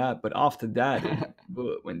stuff like that. But after that,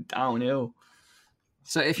 it went downhill.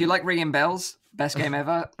 So if you like ringing bells, best game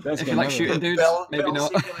ever. If you like shooting dudes, maybe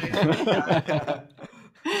not.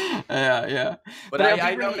 Yeah. But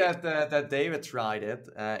I know that David tried it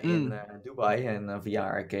in Dubai in a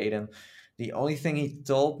VR arcade, and the only thing he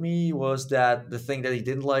told me was that the thing that he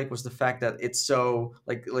didn't like was the fact that it's so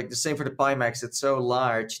like the same for the Pimax. It's so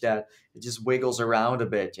large that it just wiggles around a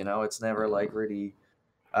bit. It's never like really.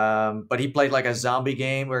 But he played like a zombie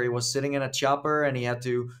game where he was sitting in a chopper and he had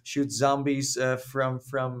to shoot zombies from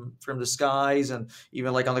the skies, and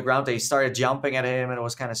even like on the ground they started jumping at him and it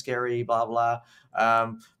was kind of scary, blah blah.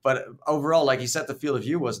 But overall, like you said, the field of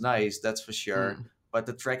view was nice, that's for sure. But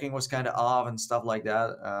the tracking was kind of off and stuff like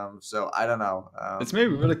that. So I don't know. It's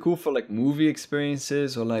maybe really cool for like movie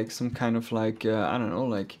experiences or like some kind of like I don't know,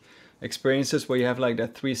 like experiences where you have like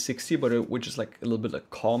that 360, but which is like a little bit like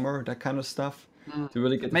calmer, that kind of stuff. To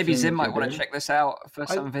really get maybe Zim might want to check this out for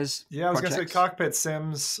some of his I was going to say cockpit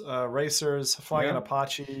sims, racers, flying an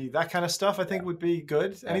Apache, that kind of stuff I think would be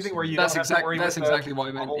good. Anything where you don't have to worry about exactly what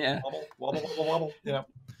I meant. Wobble. You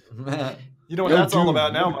know what that's all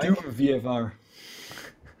about now, Mike? VFR.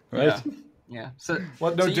 Right? Yeah. So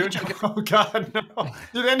what? No, dude. Oh God, no!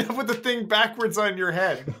 You'd end up with the thing backwards on your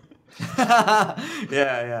head.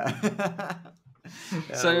 Yeah.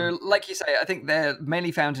 So, like you say, I think they're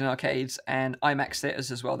mainly found in arcades and IMAX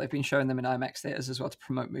theaters as well. They've been showing them in IMAX theaters as well to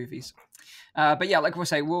promote movies. But yeah, like we'll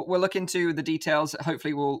say, we'll look into the details.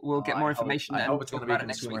 Hopefully, we'll get more information. I hope it's going to be a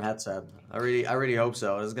consumer headset. I really hope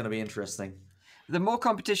so. It's going to be interesting. The more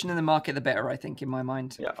competition in the market, the better. I think, in my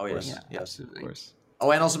mind. Yeah. Oh yes. Yeah, absolutely. Of course.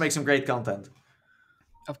 Oh, and also make some great content.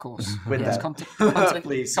 Of course. With yes, that. Content,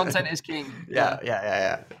 Please. Content is king.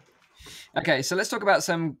 Yeah. Okay, so let's talk about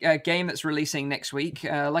some game that's releasing next week.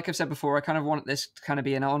 Like I've said before, I kind of want this to kind of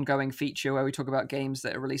be an ongoing feature where we talk about games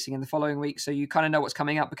that are releasing in the following week, so you kind of know what's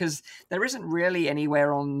coming up, because there isn't really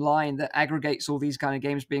anywhere online that aggregates all these kind of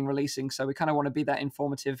games being releasing, so we kind of want to be that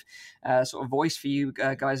informative sort of voice for you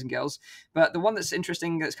guys and girls. But the one that's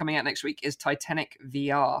interesting that's coming out next week is Titanic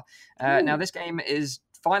VR. Now, this game is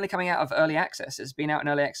finally coming out of early access. It's been out in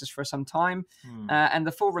early access for some time, and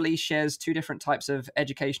the full release shares two different types of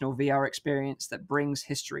educational VR experience that brings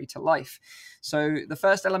history to life. So the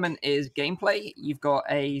first element is gameplay. You've got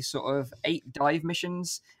a sort of 8 dive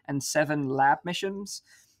missions and 7 lab missions.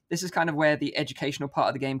 This is kind of where the educational part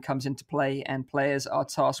of the game comes into play, and players are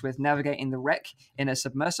tasked with navigating the wreck in a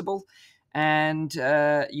submersible. And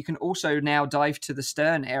you can also now dive to the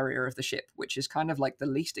stern area of the ship, which is kind of like the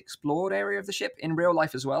least explored area of the ship in real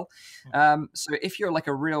life as well. So if you're like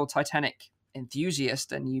a real Titanic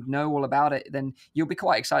enthusiast and you know all about it, then you'll be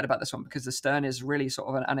quite excited about this one, because the stern is really sort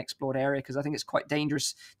of an unexplored area, because I think it's quite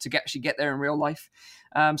dangerous to actually get there in real life.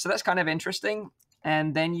 So that's kind of interesting.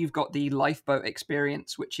 And then you've got the lifeboat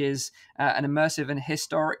experience, which is an immersive and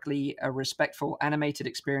historically respectful animated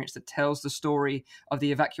experience that tells the story of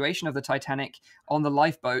the evacuation of the Titanic on the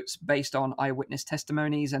lifeboats based on eyewitness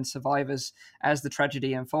testimonies and survivors as the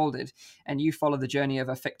tragedy unfolded. And you follow the journey of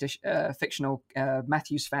a fictional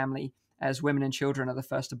Matthews family, as women and children are the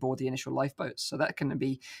first aboard the initial lifeboats. So that can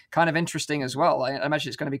be kind of interesting as well. I imagine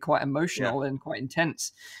it's going to be quite emotional and quite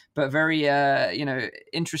intense, but very,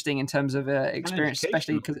 interesting in terms of experience,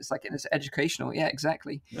 especially because it's educational. Yeah,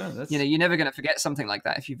 exactly. Yeah, you're never going to forget something like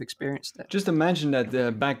that if you've experienced it. Just imagine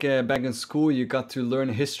that back in school, you got to learn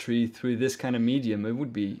history through this kind of medium. It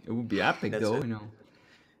would be epic. That's though, it.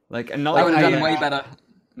 And not that would have done way better.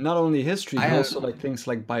 Not only history, but also like things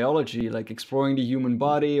like biology, like exploring the human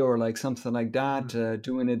body or like something like that,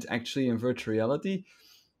 doing it actually in virtual reality.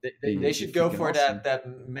 They should go for awesome. that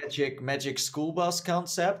magic school bus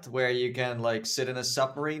concept, where you can like sit in a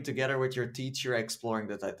submarine together with your teacher exploring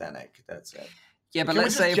the Titanic. That's it. Yeah, but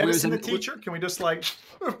let's say if we was in the teacher, can we just like?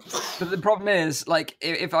 But the problem is, like,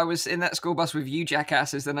 if I was in that school bus with you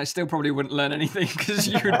jackasses, then I still probably wouldn't learn anything, because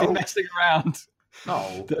you would be messing around.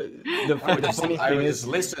 No, the funny thing is,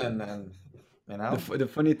 listen, and the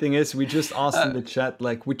funny thing is, we just asked in the chat,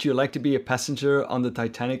 like, would you like to be a passenger on the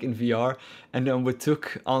Titanic in VR? And then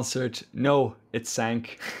Watuk answered, no, it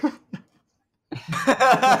sank.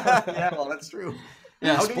 Yeah, well, that's true.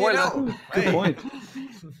 Yeah, spoiler. Good point.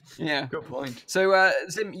 Yeah, good point. So,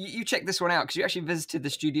 Zim, you checked this one out because you actually visited the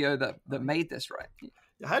studio that made this, right?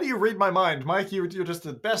 How do you read my mind, Mike? You're just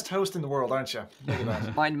the best host in the world, aren't you? Look at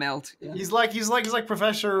that. Mind melt. Yeah. He's like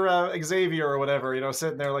Professor Xavier or whatever,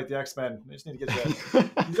 sitting there like the X-Men. I just need to get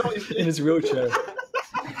in his wheelchair.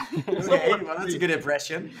 Okay, well, that's a good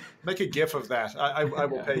impression. Make a GIF of that. I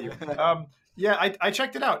will pay you. Yeah, I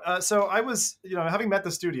checked it out. So I was, having met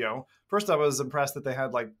the studio, first I was impressed that they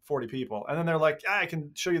had like 40 people. And then they're like, I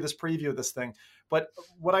can show you this preview of this thing. But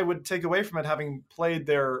what I would take away from it, having played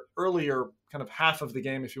their earlier kind of half of the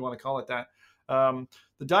game, if you want to call it that,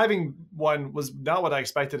 the diving one was not what I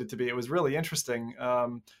expected it to be. It was really interesting,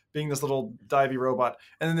 being this little divey robot.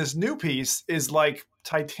 And then this new piece is like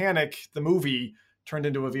Titanic, the movie, turned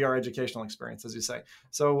into a VR educational experience, as you say.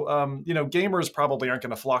 So, gamers probably aren't going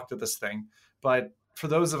to flock to this thing. But for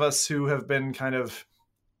those of us who have been kind of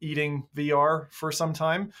eating VR for some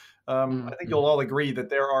time, I think you'll all agree that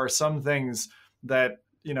there are some things that,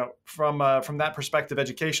 from that perspective,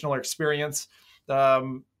 educational experience,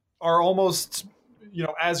 are almost,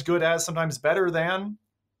 as good as, sometimes better than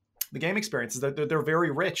the game experiences. They're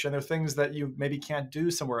very rich, and they're things that you maybe can't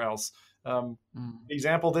do somewhere else.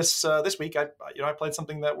 Example, this week, I played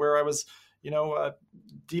something where I was, diving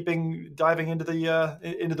into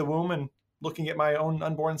the womb and looking at my own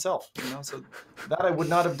unborn self. So that I would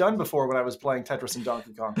not have done before when I was playing Tetris and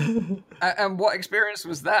Donkey Kong. And what experience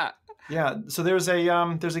was that? Yeah, so there's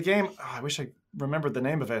a game. I wish I remembered the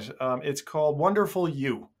name of it. It's called Wonderful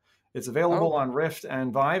You. It's available on Rift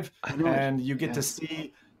and Vive, and you get to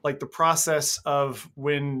see like the process of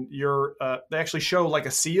when you're. They actually show like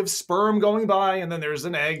a sea of sperm going by, and then there's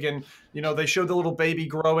an egg, and they show the little baby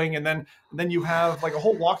growing, and then you have like a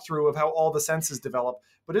whole walkthrough of how all the senses develop.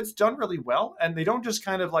 But it's done really well, and they don't just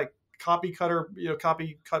kind of like copy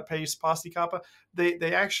cut paste pasti kappa.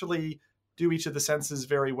 They actually do each of the senses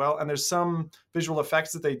very well, and there's some visual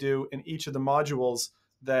effects that they do in each of the modules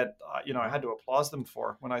that I had to applaud them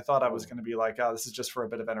for, when I thought I was going to be like, this is just for a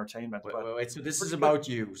bit of entertainment. Wait, so this is about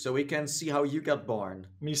you, so we can see how you got born.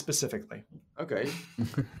 Me specifically. Okay.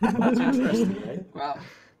 That's interesting, right? Wow.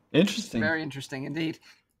 Interesting. Very interesting indeed.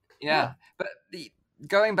 Yeah. But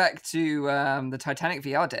going back to the Titanic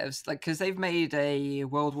VR devs, like, because they've made a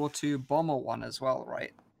World War II bomber one as well,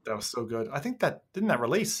 right? That was so good. I think that didn't that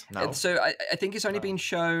release? No. So I think it's only been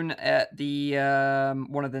shown at the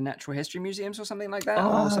one of the natural history museums or something like that,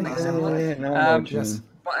 or something similar. Yes.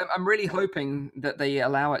 But I'm really hoping that they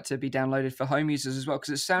allow it to be downloaded for home users as well,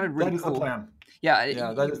 because it sounded really cool. That is the plan. Yeah,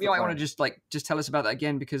 you might want to just tell us about that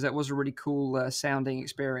again, because that was a really cool sounding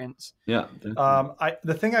experience. Yeah.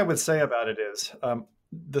 The thing I would say about it is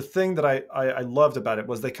the thing that I loved about it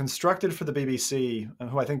was they constructed for the BBC,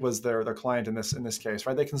 who I think was their client in this case,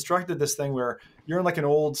 right? They constructed this thing where you're in like an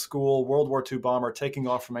old school World War II bomber taking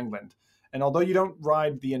off from England, and although you don't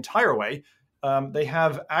ride the entire way, they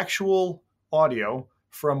have actual audio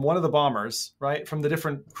from one of the bombers, right, from the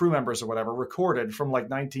different crew members or whatever, recorded from like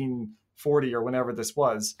 1940 or whenever this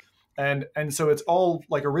was, and so it's all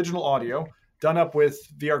like original audio done up with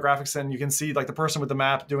VR graphics, and you can see like the person with the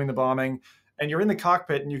map doing the bombing. And you're in the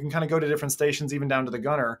cockpit, and you can kind of go to different stations, even down to the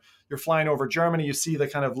gunner. You're flying over Germany. You see the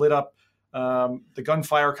kind of lit up, the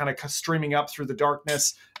gunfire kind of streaming up through the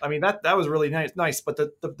darkness. I mean, that was really nice. But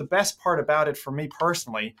the best part about it for me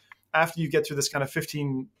personally, after you get through this kind of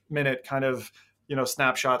 15-minute kind of,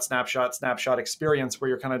 snapshot experience where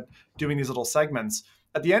you're kind of doing these little segments,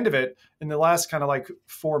 at the end of it, in the last kind of like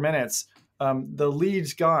 4 minutes, the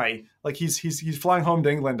lead guy, like he's flying home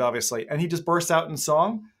to England, obviously, and he just bursts out in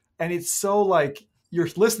song. And it's so like you're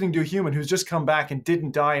listening to a human who's just come back and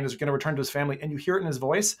didn't die and is going to return to his family, and you hear it in his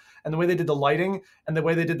voice, and the way they did the lighting and the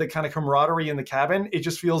way they did the kind of camaraderie in the cabin, it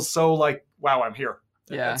just feels so like, wow, I'm here.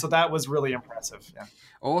 Yeah. And so that was really impressive. Yeah.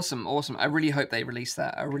 Awesome. I really hope they release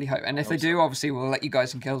that. I really hope. And if they do, obviously, we'll let you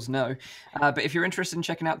guys and girls know. But if you're interested in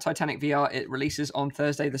checking out Titanic VR, it releases on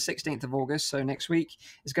Thursday, the 16th of August. So next week,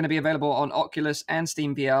 it's going to be available on Oculus and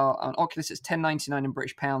Steam VR. On Oculus, it's $10.99 in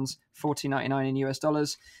British pounds, $14.99 in US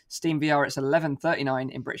dollars. Steam VR, it's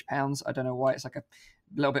 $11.39 in British pounds. I don't know why it's like a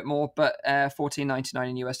little bit more, but $14.99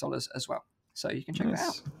 in US dollars as well. So you can check that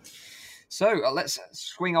out. So let's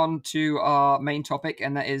swing on to our main topic,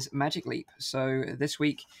 and that is Magic Leap. So this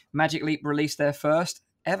week, Magic Leap released their first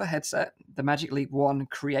ever headset, the Magic Leap 1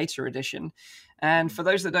 Creator Edition. And for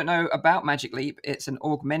those that don't know about Magic Leap, it's an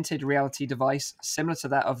augmented reality device similar to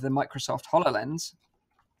that of the Microsoft HoloLens.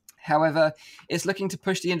 However, it's looking to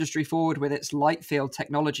push the industry forward with its light field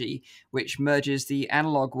technology, which merges the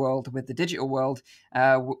analog world with the digital world,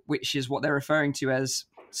 which is what they're referring to as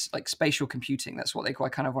like spatial computing. That's what they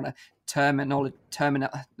kind of want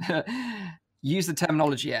to use the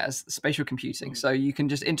terminology as spatial computing. So you can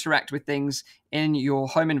just interact with things in your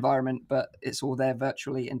home environment, but it's all there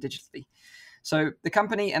virtually and digitally. So the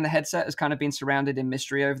company and the headset has kind of been surrounded in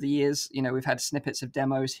mystery over the years. We've had snippets of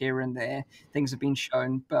demos here and there. Things have been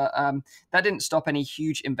shown, but that didn't stop any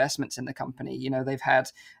huge investments in the company. They've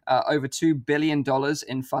had over $2 billion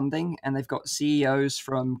in funding, and they've got CEOs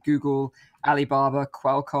from Google, Alibaba,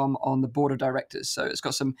 Qualcomm on the board of directors. So it's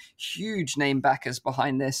got some huge name backers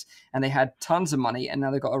behind this, and they had tons of money, and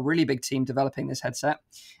now they've got a really big team developing this headset.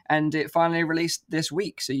 And it finally released this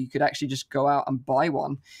week, so you could actually just go out and buy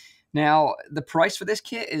one. Now, the price for this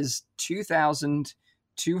kit is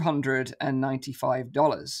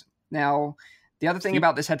 $2,295. Now, the other thing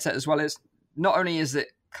about this headset as well is not only is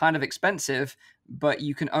it kind of expensive, but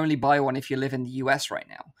you can only buy one if you live in the US right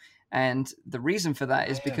now. And the reason for that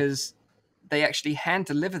is because they actually hand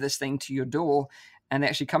deliver this thing to your door, and they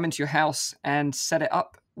actually come into your house and set it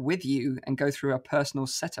up with you and go through a personal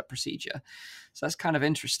setup procedure. So that's kind of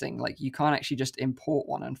interesting. Like, you can't actually just import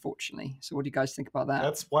one, unfortunately. So what do you guys think about that?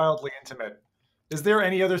 That's wildly intimate. Is there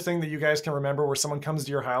any other thing that you guys can remember where someone comes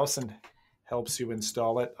to your house and helps you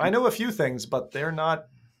install it? I know a few things, but they're not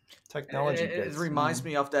technology It reminds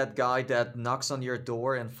me of that guy that knocks on your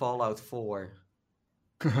door in Fallout 4.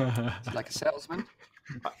 Like a salesman?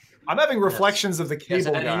 I'm having reflections of the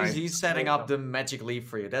cable guy. He's setting up the Magic Leap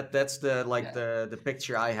for you. That's the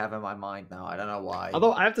picture I have in my mind now. I don't know why.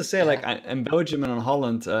 Although I have to say, like in Belgium and in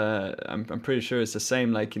Holland, I'm pretty sure it's the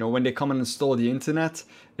same. Like, when they come and install the internet,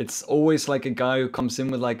 it's always like a guy who comes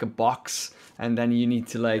in with like a box, and then you need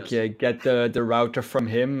to get the router from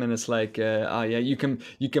him, and it's like you can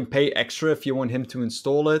pay extra if you want him to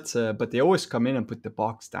install it, but they always come in and put the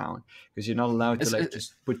box down, because you're not allowed to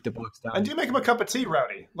just put the box down. And do you make him a cup of tea,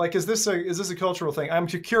 Rowdy? Like, is this a cultural thing? I'm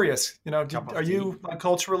curious. Are you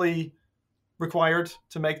culturally required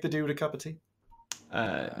to make the dude a cup of tea?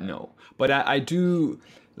 No, but I do.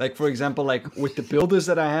 Like, for example, like with the builders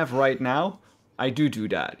that I have right now, I do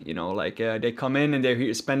that, you know, like they come in and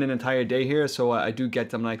they spend an entire day here, so I do get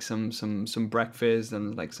them like some breakfast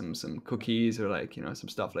and like some cookies or like, you know, some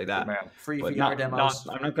stuff like that. Free VR demos.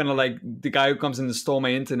 I'm not gonna like the guy who comes in to store my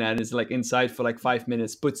internet is like inside for like 5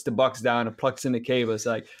 minutes, puts the box down and plugs in the cable. It's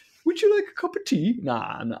like, would you like a cup of tea?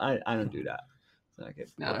 Nah, I don't do that. Okay.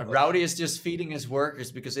 No, Rowdy is just feeding his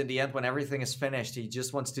workers because in the end, when everything is finished, he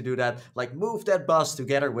just wants to do that, like move that bus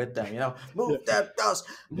together with them, you know, move that bus,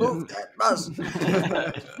 move that bus.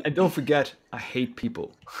 And don't forget, I hate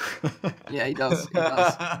people. Yeah, he does.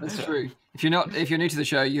 That's true. If you're new to the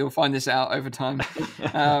show, you'll find this out over time.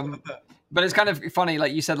 But it's kind of funny,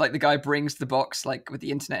 like you said, like the guy brings the box like with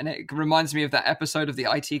the internet, and it reminds me of that episode of the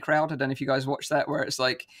IT Crowd. I don't know if you guys watched that, where it's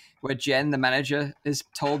like where Jen, the manager, is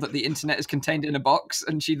told that the internet is contained in a box,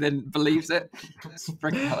 and she then believes it. It's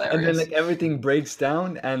freaking hilarious. And then like everything breaks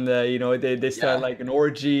down, and you know they start like an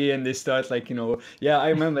orgy, and they start like, you know, I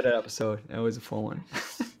remember that episode. It was a fun one.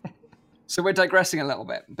 So we're digressing a little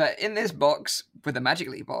bit, but in this box, with the Magic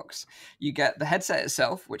Leap box, you get the headset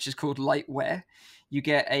itself, which is called Lightwear. You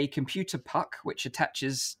get a computer puck, which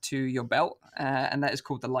attaches to your belt, and that is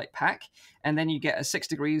called the Light Pack. And then you get a 6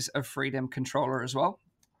 Degrees of Freedom controller as well.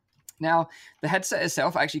 Now, the headset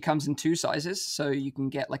itself actually comes in 2 sizes, so you can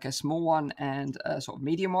get like a small one and a sort of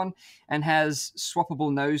medium one, and has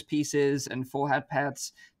swappable nose pieces and forehead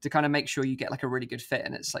pads to kind of make sure you get like a really good fit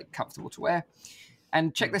and it's like comfortable to wear.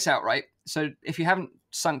 And check this out, right? So if you haven't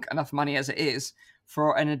sunk enough money as it is,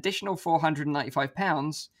 for an additional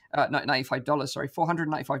 $495,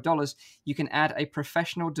 you can add a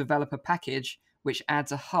professional developer package, which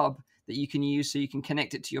adds a hub that you can use so you can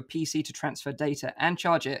connect it to your PC to transfer data and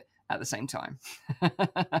charge it at the same time.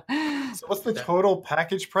 So what's the total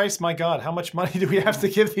package price? My God, how much money do we have to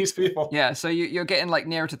give these people? Yeah, so you're getting like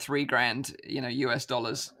nearer to $3,000, you know, US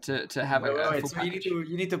dollars to have a full so package.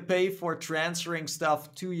 You need to pay for transferring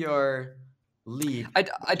stuff to your Leap.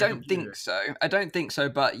 I don't think so. I don't think so.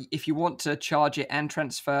 But if you want to charge it and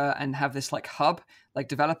transfer and have this like hub, like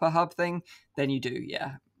developer hub thing, then you do.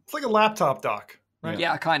 Yeah. It's like a laptop dock. Right?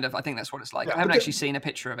 Yeah, kind of. I think that's what it's like. I haven't actually seen a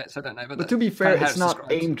picture of it, so I don't know. But to be fair, it's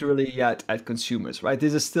not aimed really at consumers, right?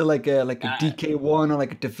 This is still like a DK1 or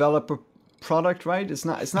like a developer product, right? It's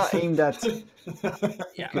not aimed at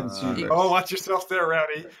consumers. Watch yourself there,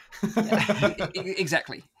 Rowdy.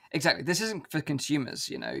 Exactly. This isn't for consumers,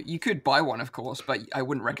 you know. You could buy one, of course, but I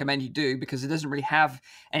wouldn't recommend you do because it doesn't really have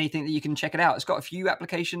anything that you can check it out. It's got a few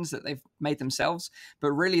applications that they've made themselves,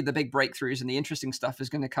 but really the big breakthroughs and the interesting stuff is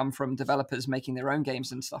going to come from developers making their own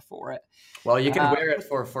games and stuff for it. Well, you can wear it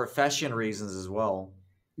for fashion reasons as well.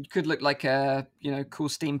 You could look like a, you know, cool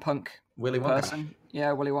steampunk Willy Wonka person.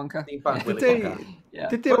 Yeah, Willy Wonka. Steampunk Willy Wonka.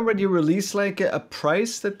 Did they already release like a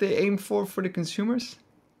price that they aim for the consumers?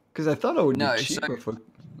 Because I thought it would be cheaper for...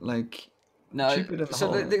 cheaper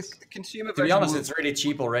than the consumer version. To be honest, it's really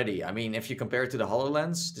cheap already. I mean, if you compare it to the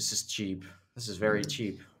HoloLens, this is cheap. This is very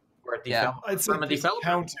cheap. From a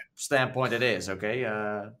developer standpoint, it is okay.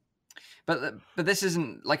 But this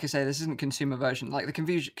isn't, like I say, this isn't consumer version. Like the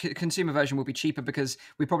consumer version will be cheaper because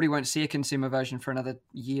we probably won't see a consumer version for another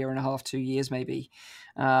 1.5 2 years maybe.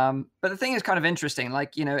 But the thing is kind of interesting.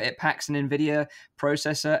 Like, you know, it packs an NVIDIA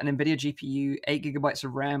processor, an NVIDIA GPU, 8 gigabytes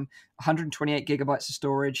of RAM, 128 gigabytes of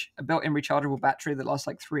storage, a built-in rechargeable battery that lasts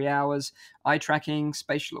like 3 hours, eye tracking,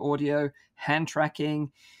 spatial audio, hand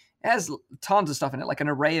tracking. It has tons of stuff in it, like an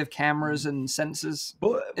array of cameras and sensors.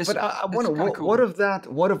 But I wonder, what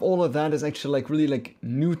if all of that is actually like really like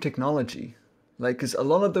new technology? Like, because a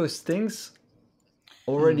lot of those things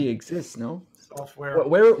already exist, no? Software.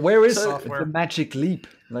 Where is the Magic Leap?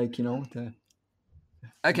 Like, you know,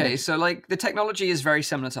 Okay, so like the technology is very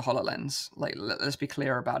similar to HoloLens. Like, let's be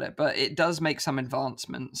clear about it, but it does make some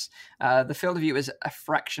advancements. The field of view is a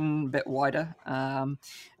fraction bit wider.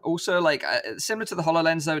 Also, like similar to the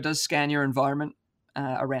HoloLens, though, it does scan your environment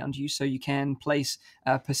around you, so you can place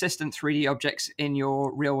persistent 3D objects in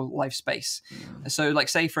your real life space. So, like,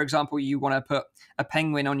 say for example, you want to put a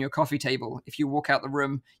penguin on your coffee table. If you walk out the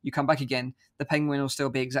room, you come back again, the penguin will still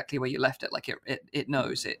be exactly where you left it. Like it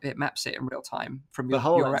knows it maps it in real time from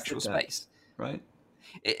your actual space. Right?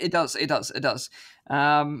 It does.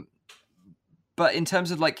 But in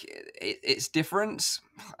terms of like its difference,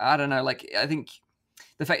 I don't know. Like, I think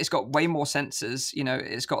the fact it's got way more sensors, you know,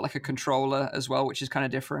 it's got like a controller as well, which is kind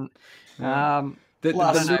of different. The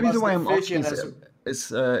reason why I'm asking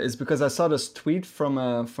is because I saw this tweet from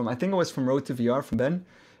I think it was from Road to VR from Ben,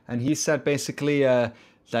 and he said basically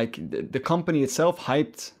like the company itself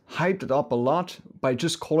hyped it up a lot by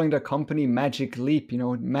just calling their company Magic Leap. You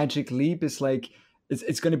know, Magic Leap is like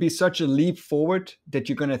it's going to be such a leap forward that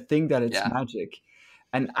you're going to think that it's magic.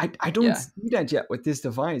 And I don't see that yet with this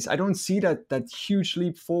device. I don't see that huge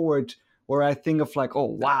leap forward where I think of like, oh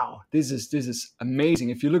wow, this is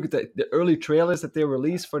amazing. If you look at the early trailers that they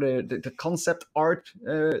released for the concept art,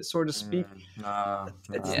 so to speak,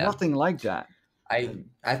 it's nothing like that.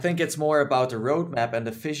 I think it's more about the roadmap and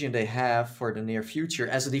the vision they have for the near future.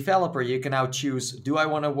 As a developer, you can now choose, do I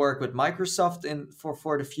want to work with Microsoft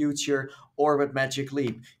for the future or with Magic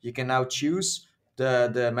Leap? You can now choose.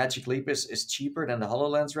 The Magic Leap is cheaper than the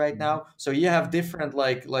HoloLens right now. So you have different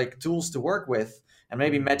like tools to work with. And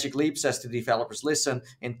maybe Magic Leap says to developers, listen,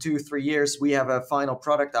 in 2-3 years, we have a final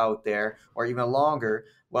product out there, or even longer.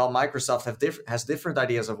 Well, Microsoft has different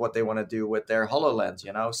ideas of what they want to do with their HoloLens,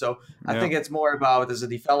 you know? So I think it's more about, as a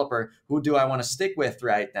developer, who do I want to stick with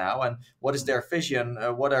right now? And what is their vision?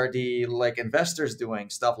 What are the investors doing?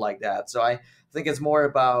 Stuff like that. So I think it's more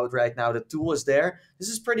about right now, the tool is there. This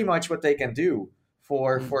is pretty much what they can do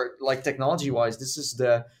for like technology-wise. This is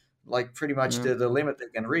pretty much the limit they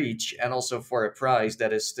can reach, and also for a price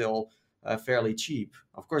that is still fairly cheap.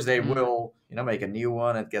 Of course, they will, make a new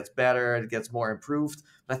one. It gets better. It gets more improved.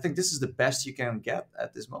 But I think this is the best you can get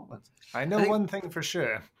at this moment. I know one thing for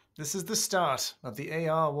sure. This is the start of the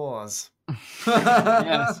AR wars.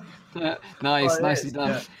 Yes. Nicely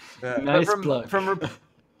done. Yeah. Nice plug.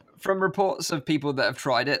 From reports of people that have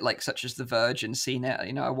tried it, like such as The Verge and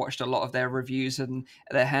CNET, I watched a lot of their reviews and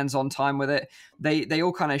their hands-on time with it. They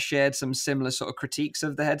all kind of shared some similar sort of critiques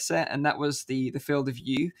of the headset, and that was the field of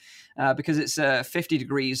view, because it's 50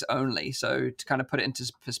 degrees only. So to kind of put it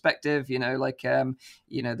into perspective,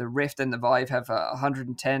 the Rift and the Vive have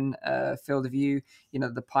 110 field of view.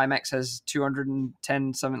 The Pimax has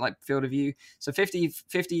 210 something like field of view. So 50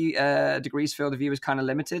 degrees field of view is kind of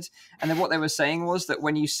limited. And then what they were saying was that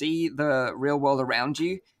when you see the real world around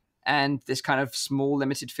you and this kind of small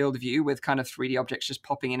limited field of view with kind of 3D objects just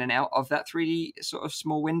popping in and out of that 3D sort of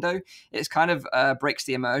small window, it's kind of breaks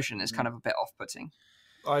the immersion. It's kind of a bit off-putting.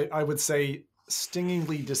 I would say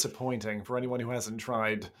stingingly disappointing for anyone who hasn't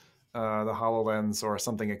tried the HoloLens or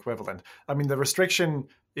something equivalent. I mean, the restriction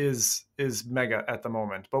is mega at the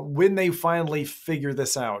moment, but when they finally figure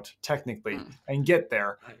this out technically and get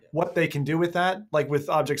there, what they can do with that, like with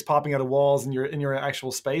objects popping out of walls in your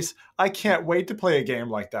actual space, I can't wait to play a game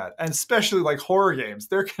like that. And especially like horror games,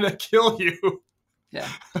 they're gonna kill you. Yeah.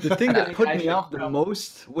 The thing that put me off the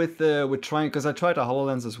most with trying, because I tried the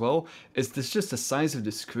HoloLens as well, is just the size of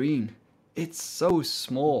the screen. It's so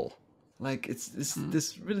small. Like it's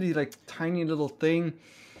this really like tiny little thing.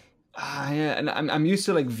 And I'm used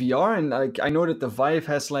to like VR, and like I know that the Vive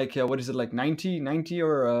has like what is it, like 90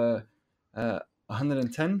 or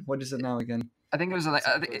 110? What is it now again? I think it was like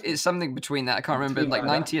it's something between that. I can't remember. Like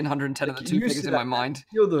 90 and 110 are the two figures in my mind.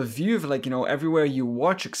 Feel the view of like everywhere you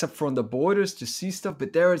watch, except for on the borders to see stuff.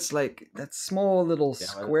 But there it's like that small little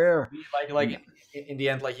square. Like in the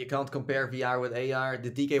end, like you can't compare VR with AR. The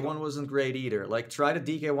DK1 wasn't great either. Like try the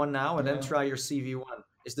DK1 now and then try your CV1.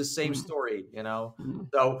 It's the same story,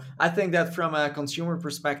 So I think that from a consumer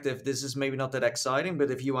perspective, this is maybe not that exciting.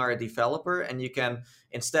 But if you are a developer and you can,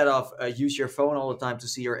 instead of use your phone all the time to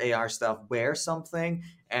see your AR stuff, wear something.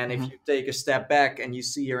 And if you take a step back and you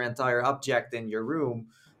see your entire object in your room,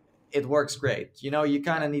 it works great. You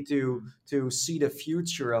kind of need to see the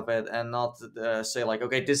future of it and not say like,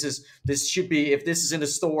 okay, this should be, if this is in the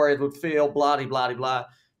store, it would feel blah, blah, blah.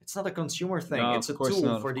 It's not a consumer thing. No, it's a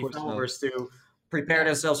tool for developers to prepare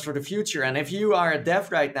themselves for the future. And if you are a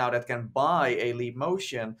dev right now that can buy a Leap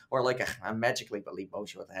Motion or like a Magic Leap, a Leap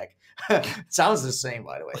Motion, what the heck? It sounds the same,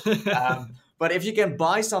 by the way. But if you can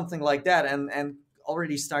buy something like that and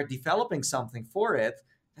already start developing something for it,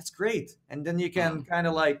 that's great. And then you can kind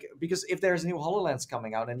of like, because if there's a new HoloLens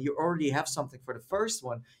coming out and you already have something for the first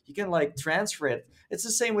one, you can like transfer it. It's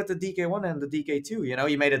the same with the DK1 and the DK2.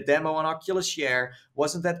 You made a demo on Oculus Share,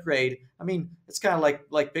 wasn't that great. I mean, it's kind of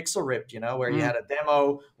like Pixel Ripped, where you had a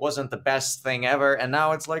demo, wasn't the best thing ever, and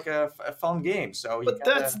now it's like a fun game. So, but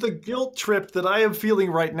that's the guilt trip that I am feeling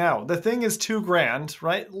right now. The thing is $2,000,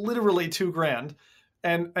 right? Literally $2,000,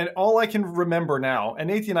 and all I can remember now. And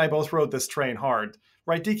Nathan and I both rode this train hard.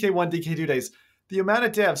 Right, DK1, DK2 days, the amount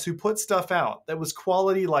of devs who put stuff out that was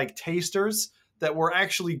quality like tasters that were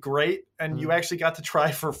actually great and you actually got to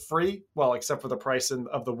try for free, well, except for the price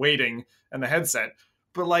of the waiting and the headset.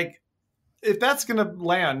 But like, if that's going to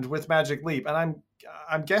land with Magic Leap, and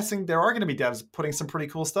I'm guessing there are going to be devs putting some pretty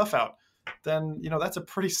cool stuff out, then, that's a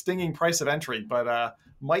pretty stinging price of entry, but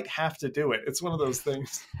might have to do it. It's one of those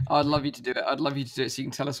things. I'd love you to do it. I'd love you to do it so you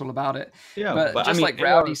can tell us all about it. Yeah, but just like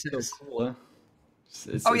Rowdy says... So cool, huh?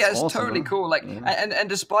 It's awesome, totally cool. Like, and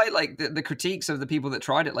despite like the critiques of the people that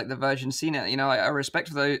tried it, like the Verge and CNET, you know, I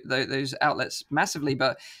respect those outlets massively,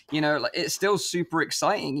 but you know, like it's still super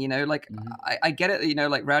exciting. You know, like I get it. You know,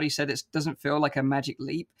 like Rowdy said, it doesn't feel like a magic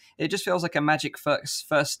leap. It just feels like a magic first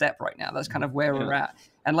step right now. That's kind of where we're at.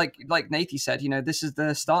 And like Nathy said, you know, this is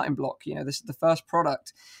the starting block. You know, this is the first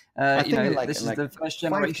product. You know, this is the first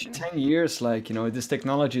generation. 5 to 10 years, like, you know, this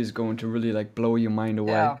technology is going to really like blow your mind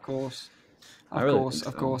away. Yeah, of course.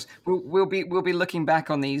 Of course. We'll be looking back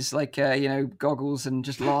on these like you know, goggles and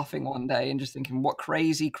just laughing one day and just thinking what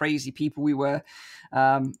crazy people we were.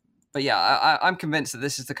 But yeah, I'm convinced that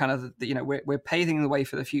this is the kind of you know, we're paving the way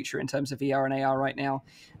for the future in terms of VR and AR right now.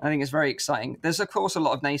 I think it's very exciting. There's of course a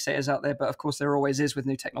lot of naysayers out there, but of course there always is with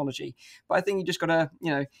new technology. But I think you just gotta,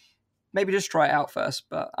 you know, maybe just try it out first,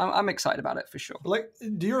 but I'm excited about it for sure. Like,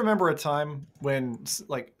 do you remember a time when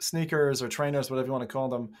like sneakers or trainers, whatever you want to call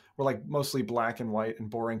them, were like mostly black and white and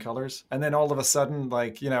boring colors? And then all of a sudden,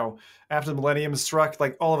 like, you know, after the millennium struck,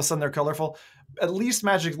 like all of a sudden they're colorful. At least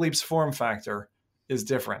Magic Leap's form factor is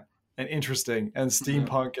different and interesting and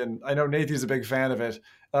steampunk. And I know Nathy's a big fan of it.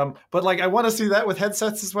 But like, I want to see that with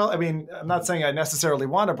headsets as well. I mean, I'm not saying I necessarily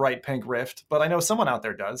want a bright pink Rift, but I know someone out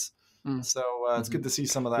there does. So it's good to see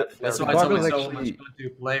some of that. That's why it's always so much fun to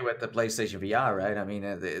play with the PlayStation VR, right? I mean,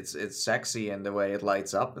 it's sexy in the way it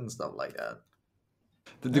lights up and stuff like that.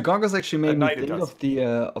 The goggles actually made me think of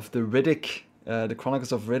the Riddick, the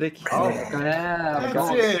Chronicles of Riddick. Oh yeah,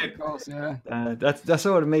 of course, yeah. That's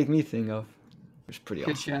what it made me think of. It was pretty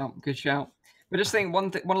awesome. Good shout. But just think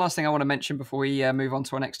one last thing I want to mention before we move on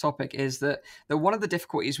to our next topic is that one of the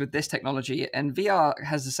difficulties with this technology, and VR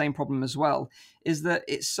has the same problem as well, is that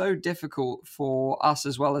it's so difficult for us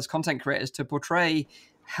as well as content creators to portray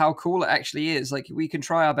how cool it actually is. Like, we can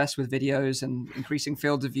try our best with videos and increasing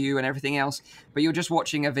field of view and everything else, but you're just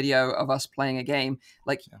watching a video of us playing a game.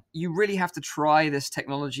 Like, you really have to try this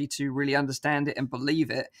technology to really understand it and believe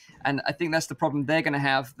it. And I think that's the problem they're going to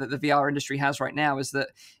have, that the VR industry has right now, is that,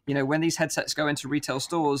 you know, when these headsets go into retail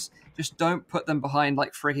stores, just don't put them behind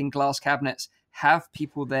like frigging glass cabinets. Have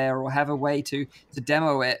people there, or have a way to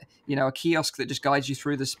demo it, you know, a kiosk that just guides you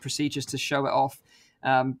through the procedures to show it off.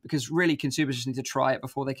 Because really consumers just need to try it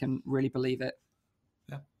before they can really believe it.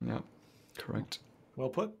 Yeah, correct. Well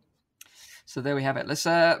put. So there we have it. Let's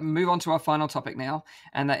move on to our final topic now,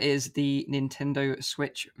 and that is the Nintendo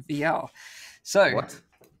Switch VR. So, what?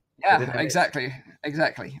 Yeah, exactly.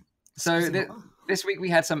 So this week we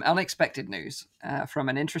had some unexpected news from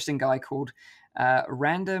an interesting guy called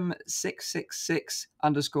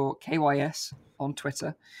random666_KYS on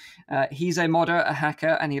Twitter. He's a modder, a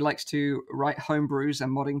hacker, and he likes to write homebrews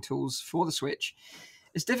and modding tools for the Switch.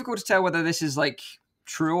 It's difficult to tell whether this is like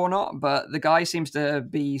true or not, but the guy seems to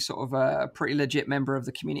be sort of a pretty legit member of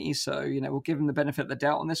the community, so you know, we'll give him the benefit of the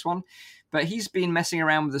doubt on this one. But he's been messing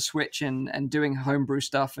around with the Switch and doing homebrew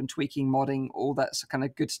stuff and tweaking, modding, all that kind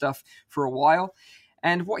of good stuff for a while.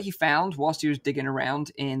 And what he found whilst he was digging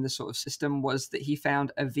around in the sort of system was that he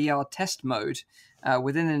found a VR test mode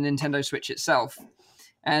within the Nintendo Switch itself.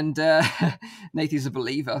 And Nathan's a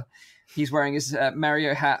believer. He's wearing his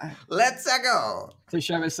Mario hat. Let's go! To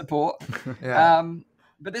show his support. Yeah.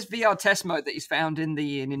 But this VR test mode that he's found in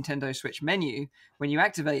the Nintendo Switch menu, when you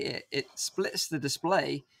activate it, it splits the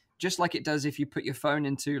display just like it does if you put your phone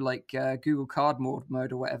into like Google Card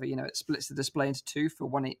mode or whatever. You know, it splits the display into two for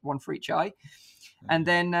one for each eye. And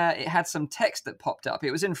then it had some text that popped up.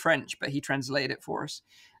 It was in French, but he translated it for us.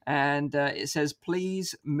 And it says,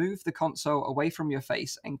 please move the console away from your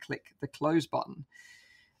face and click the close button.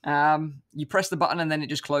 You press the button and then it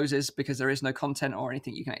just closes because there is no content or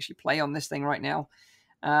anything you can actually play on this thing right now.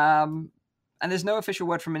 And there's no official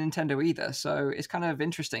word from Nintendo either. So it's kind of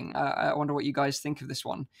interesting. I wonder what you guys think of this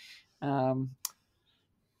one.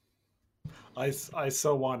 I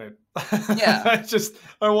so want it. Yeah.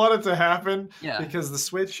 I want it to happen. Yeah. Because the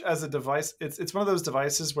Switch as a device, it's one of those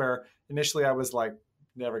devices where initially I was like,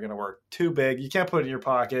 never going to work. Too big. You can't put it in your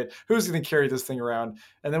pocket. Who's going to carry this thing around?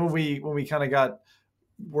 And then when we kind of got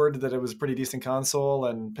word that it was a pretty decent console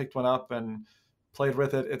and picked one up and played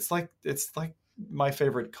with it, it's like my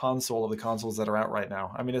favorite console of the consoles that are out right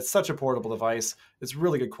now. I mean, it's such a portable device. It's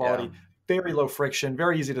really good quality. Yeah. Very low friction,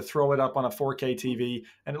 very easy to throw it up on a 4K TV,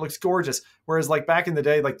 and it looks gorgeous. Whereas like back in the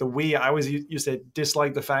day, like the Wii, I always used to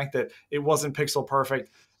dislike the fact that it wasn't pixel perfect.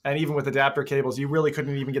 And even with adapter cables, you really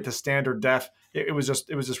couldn't even get to standard def. It was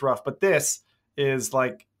just rough. But this is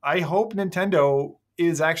like, I hope Nintendo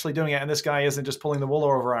is actually doing it, and this guy isn't just pulling the wool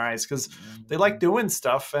over our eyes, because they like doing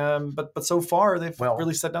stuff. But so far they've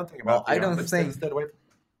really said nothing about. I don't think.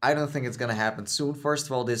 I don't think it's gonna happen soon. First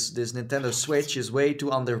of all, this Nintendo Switch is way too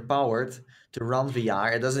underpowered to run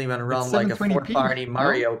VR. It doesn't even run like a 4-party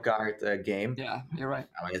Mario Kart game. Yeah, you're right.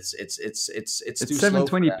 I mean, it's too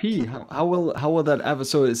 720p. How will that ever?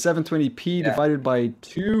 So it's 720p divided by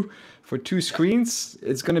 2 for 2 screens.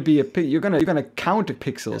 It's gonna be you're gonna count the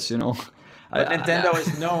pixels, you know. But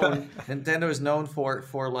Nintendo is known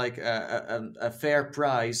for like a fair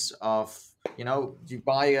price of, you know, you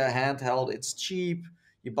buy a handheld, it's cheap.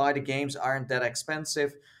 You buy the games aren't that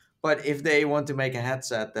expensive. But if they want to make a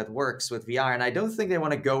headset that works with VR, and I don't think they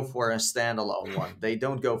want to go for a standalone one. They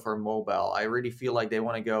don't go for mobile. I really feel like they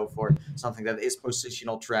want to go for something that is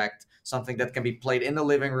positional tracked, something that can be played in the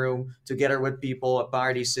living room together with people, a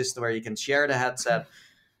party system where you can share the headset.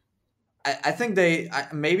 I think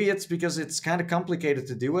maybe it's because it's kind of complicated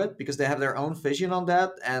to do it because they have their own vision on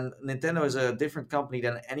that, and Nintendo is a different company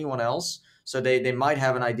than anyone else. So they might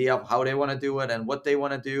have an idea of how they want to do it and what they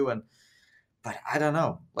want to do, but I don't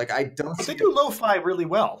know. Like, I don't. But they do lo-fi really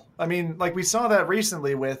well. I mean, like we saw that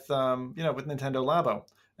recently with with Nintendo Labo,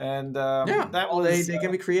 and they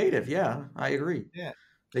can be creative. Yeah, I agree. Yeah,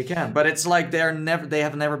 they can. But it's like they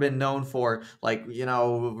have never been known for, like, you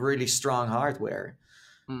know, really strong hardware.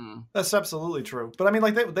 That's absolutely true. But I mean,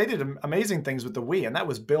 like they did amazing things with the Wii, and that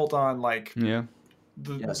was built on like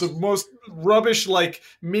the most rubbish like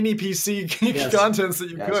mini PC contents that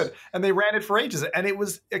you could, and they ran it for ages, and it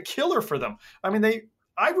was a killer for them. I mean,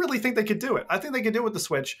 I really think they could do it. I think they could do it with the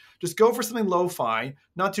Switch. Just go for something lo-fi,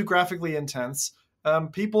 not too graphically intense.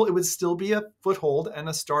 It would still be a foothold and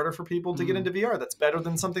a starter for people to get into VR. That's better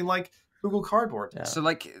than something like Google Cardboard. Yeah. So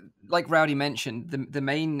like Rowdy mentioned, the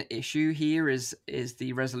main issue here is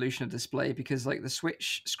the resolution of display, because like the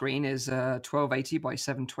Switch screen is 1280 by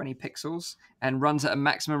 720 pixels and runs at a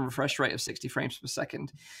maximum refresh rate of 60 frames per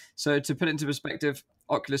second. So to put it into perspective,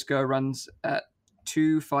 Oculus Go runs at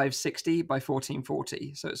 2560 by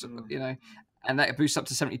 1440. So it's you know, and that boosts up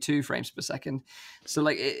to 72 frames per second. So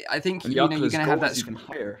like I think you're going to have that even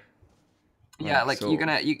higher. Yeah, like so... you're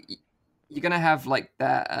gonna have like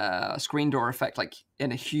that screen door effect, like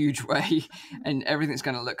in a huge way, and everything's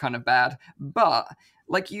gonna look kind of bad. But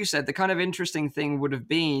like you said, the kind of interesting thing would have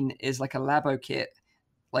been is like a Labo kit,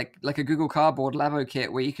 like a Google Cardboard Labo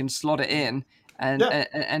kit where you can slot it in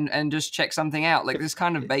and just check something out. Like this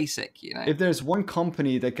kind of basic, you know. If there's one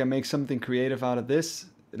company that can make something creative out of this,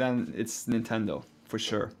 then it's Nintendo for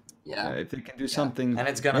sure. Yeah, if they can do something, and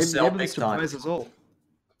it's gonna sell big time. Us all.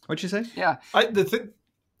 What'd you say? Yeah,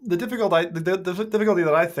 The difficulty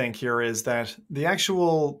that I think here is that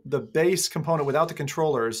the base component without the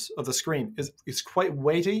controllers of the screen is quite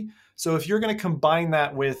weighty. So if you're going to combine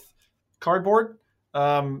that with cardboard,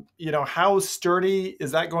 how sturdy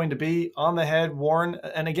is that going to be on the head, worn?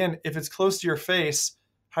 And again, if it's close to your face,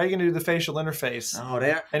 how are you going to do the facial interface?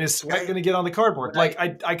 And is sweat going to get on the cardboard? Like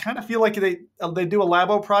I kind of feel like they do a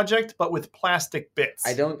Labo project, but with plastic bits.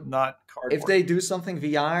 Not cardboard. If they do something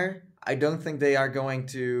VR, I don't think they are going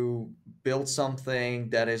to build something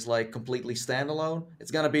that is like completely standalone. It's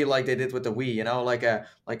gonna be like they did with the Wii, you know, like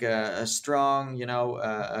a strong, you know,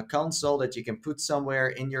 a console that you can put somewhere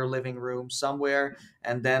in your living room somewhere,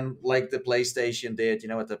 and then like the PlayStation did, you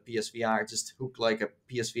know, with the PSVR, just hook like a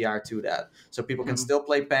PSVR to that, so people can still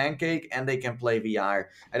play Pancake and they can play VR.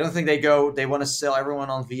 I don't think they want to sell everyone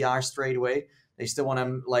on VR straight away. They still want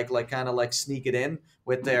to like kind of like sneak it in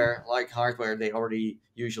with their like hardware they already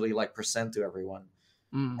usually like present to everyone.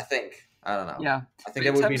 I think. I don't know. Yeah, I think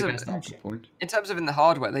that would be the best option. In terms of in the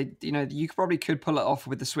hardware, you probably could pull it off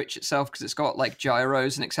with the Switch itself because it's got like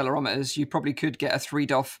gyros and accelerometers. You probably could get a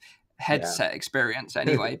 3DoF headset experience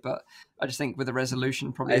anyway, but I just think with the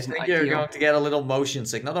resolution probably isn't ideal. You're going to get a little motion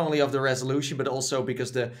sick, not only of the resolution, but also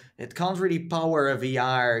because it can't really power a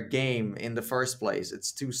VR game in the first place.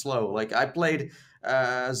 It's too slow. Like I played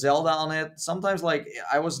Zelda on it. Sometimes like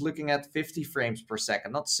I was looking at 50 frames per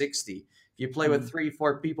second, not 60. If you play with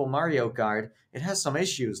 3-4 people Mario Kart, it has some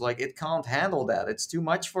issues. Like it can't handle that. It's too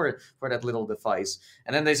much for that little device.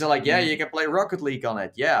 And then they say like, you can play Rocket League on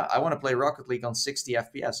it. Yeah, I want to play Rocket League on 60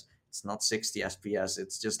 FPS. It's not 60 FPS.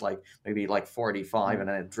 It's just like maybe like 45 and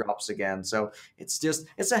then it drops again. So it's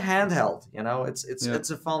a handheld, you know, it's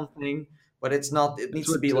a fun thing, but it's not, it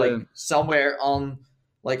needs to be like somewhere on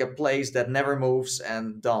like a place that never moves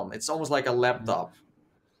and done. It's almost like a laptop.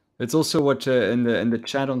 It's also what in the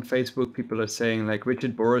chat on Facebook people are saying. Like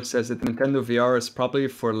Richard Boris says that Nintendo VR is probably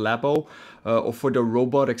for Labo or for the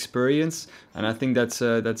robot experience, and I think that's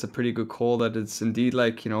a pretty good call. That it's indeed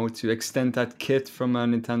like, you know, to extend that kit from a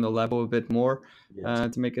Nintendo Labo a bit more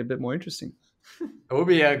to make it a bit more interesting. It would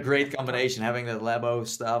be a great combination having that Labo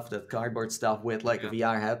stuff, that cardboard stuff with like a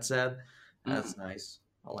VR headset. That's nice.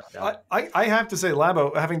 I like that. I have to say,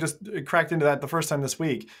 Labo, having just cracked into that the first time this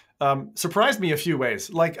week, surprised me a few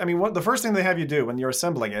ways. Like, I mean, the first thing they have you do when you're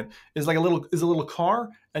assembling it is like a little car,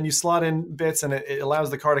 and you slot in bits, and it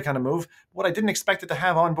allows the car to kind of move. What I didn't expect it to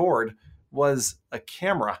have on board was a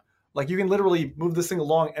camera. Like, you can literally move this thing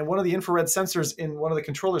along, and one of the infrared sensors in one of the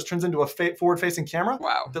controllers turns into a forward-facing camera.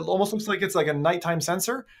 Wow. That almost looks like it's like a nighttime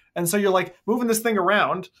sensor. And so you're like moving this thing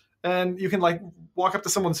around, and you can like walk up to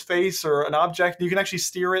someone's face or an object, and you can actually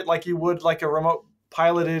steer it like you would like a remote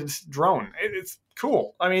piloted drone. It's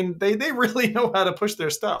cool. I mean, they really know how to push their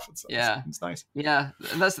stuff. It's nice. Yeah,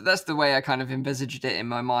 that's the way I kind of envisaged it in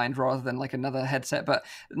my mind, rather than like another headset. But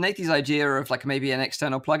Nathan's idea of like maybe an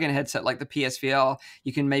external plug-in headset like the PSVR,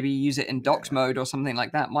 you can maybe use it in docks mode or something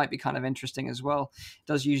like that, might be kind of interesting as well. It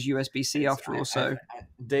does use USB-C after all, so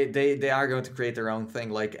they are going to create their own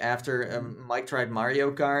thing. Like after Mike tried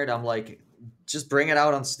Mario Kart, I'm like, just bring it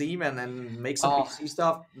out on Steam and then make some PC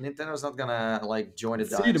stuff. Nintendo's not gonna like join the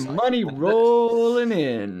See the money rolling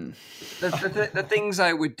in. The things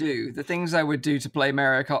I would do to play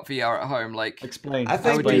Mario Kart VR at home, like explain. I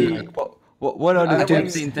think what are the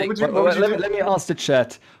things? Let me ask the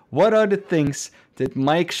chat. What are the things that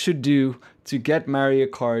Mike should do to get Mario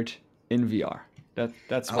Kart in VR?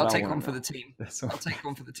 That's what I'll take one for the team. I'll take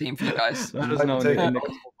one for the team for you guys. Yeah,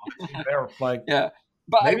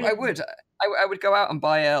 but I would go out and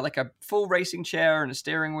buy a full racing chair and a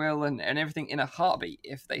steering wheel and everything in a heartbeat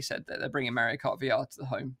if they said that they're bringing Mario Kart VR to the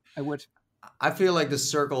home. I would. I feel like the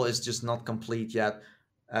circle is just not complete yet.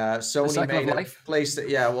 Sony made a place that,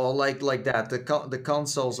 like that, the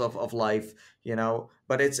consoles of life, you know.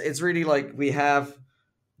 But it's really like we have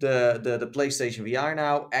the PlayStation VR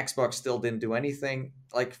now. Xbox still didn't do anything.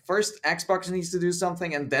 Like first Xbox needs to do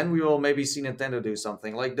something, and then we will maybe see Nintendo do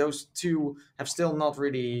something. Like those two have still not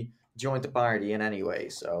really joined the party in any way.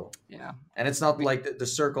 So yeah, and it's not like the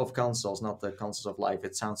circle of consoles, not the consoles of life.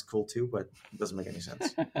 It sounds cool too, but it doesn't make any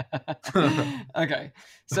sense. Okay,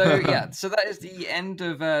 so that is the end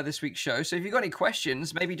of this week's show. So if you've got any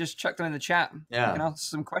questions, maybe just chuck them in the chat. Yeah, you can answer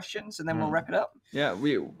some questions and then we'll wrap it up. Yeah,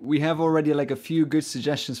 we have already like a few good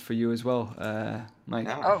suggestions for you as well, Mike.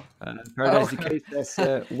 Paradise Decay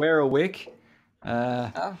says wear a wig.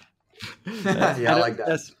 Yeah, I like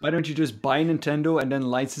that. Why don't you just buy Nintendo and then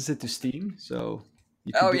license it to Steam? So.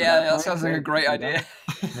 That sounds like a great idea.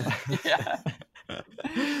 Yeah.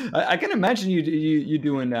 I can imagine you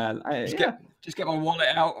doing that. Just get my wallet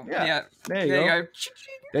out. Yeah. There you go.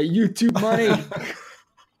 That YouTube money.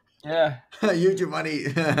 Yeah. YouTube money.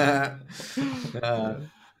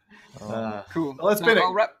 Cool. Well, it's been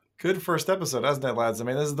a good first episode, hasn't it, lads? I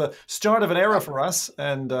mean, this is the start of an era for us,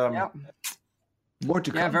 and more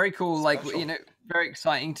to come. Yeah, very cool. Like, you know, very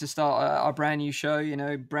exciting to start our brand new show, you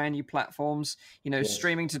know, brand new platforms, you know,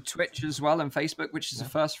 streaming to Twitch as well and Facebook, which is a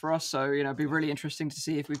first for us. So, you know, it'd be really interesting to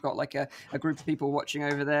see if we've got like a group of people watching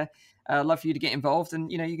over there. Love for you to get involved,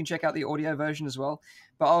 and, you know, you can check out the audio version as well.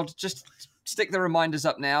 But I'll just stick the reminders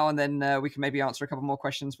up now, and then we can maybe answer a couple more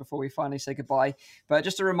questions before we finally say goodbye. But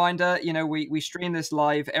just a reminder, you know, we stream this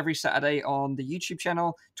live every Saturday on the YouTube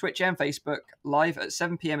channel, Twitch and Facebook, live at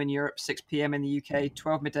 7 p.m. in Europe, 6 p.m. in the UK,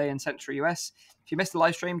 12 midday in Central US. If you missed the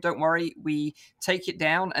live stream, don't worry. We take it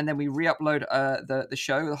down and then we re-upload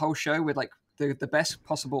the whole show with like the best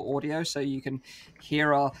possible audio, so you can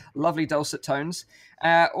hear our lovely dulcet tones.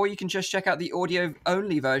 Or you can just check out the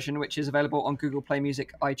audio-only version, which is available on Google Play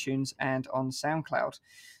Music, iTunes, and on SoundCloud.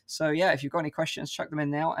 So, yeah, if you've got any questions, chuck them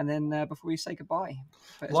in now, and then before we say goodbye.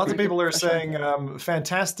 Lots of people are saying,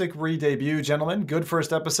 fantastic re-debut, gentlemen. Good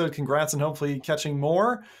first episode. Congrats, and hopefully catching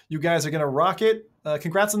more. You guys are going to rock it.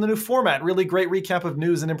 Congrats on the new format. Really great recap of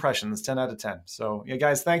news and impressions. 10 out of 10. So, yeah,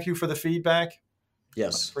 guys, thank you for the feedback.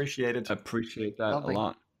 Yes. Appreciate it. Appreciate that a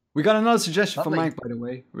lot. We got another suggestion from Mike, by the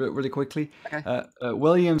way, really quickly. Okay.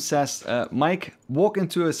 William says, Mike, walk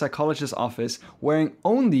into a psychologist's office wearing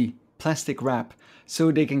only plastic wrap so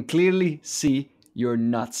they can clearly see your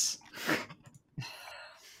nuts.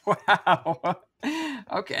 Wow.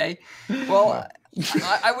 Okay. Well,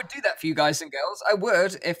 I would do that for you guys and girls. I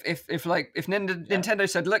would if Nintendo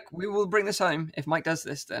said, "Look, we will bring this home." If Mike does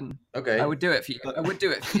this, then I would do it for you. I would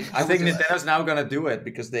do it for you. I think Nintendo's now gonna do it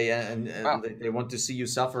because they they want to see you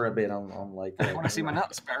suffer a bit on like. They want to see my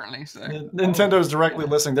nuts, apparently. So Nintendo's directly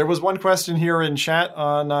listening. There was one question here in chat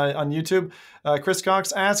on YouTube. Chris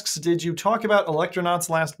Cox asks, "Did you talk about Electronauts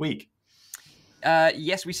last week?"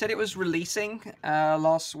 Yes, we said it was releasing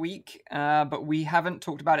last week, but we haven't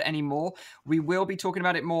talked about it anymore. We will be talking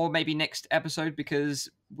about it more maybe next episode because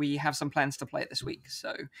we have some plans to play it this week.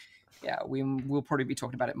 So yeah, we'll probably be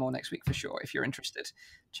talking about it more next week for sure. If you're interested,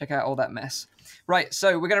 check out all that mess. Right,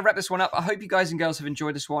 so we're going to wrap this one up. I hope you guys and girls have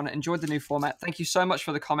enjoyed this one, enjoyed the new format. Thank you so much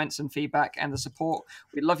for the comments and feedback and the support.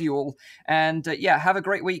 We love you all. And yeah, have a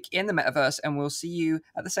great week in the metaverse, and we'll see you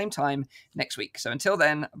at the same time next week. So until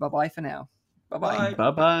then, bye-bye for now. Bye-bye.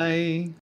 Bye-bye.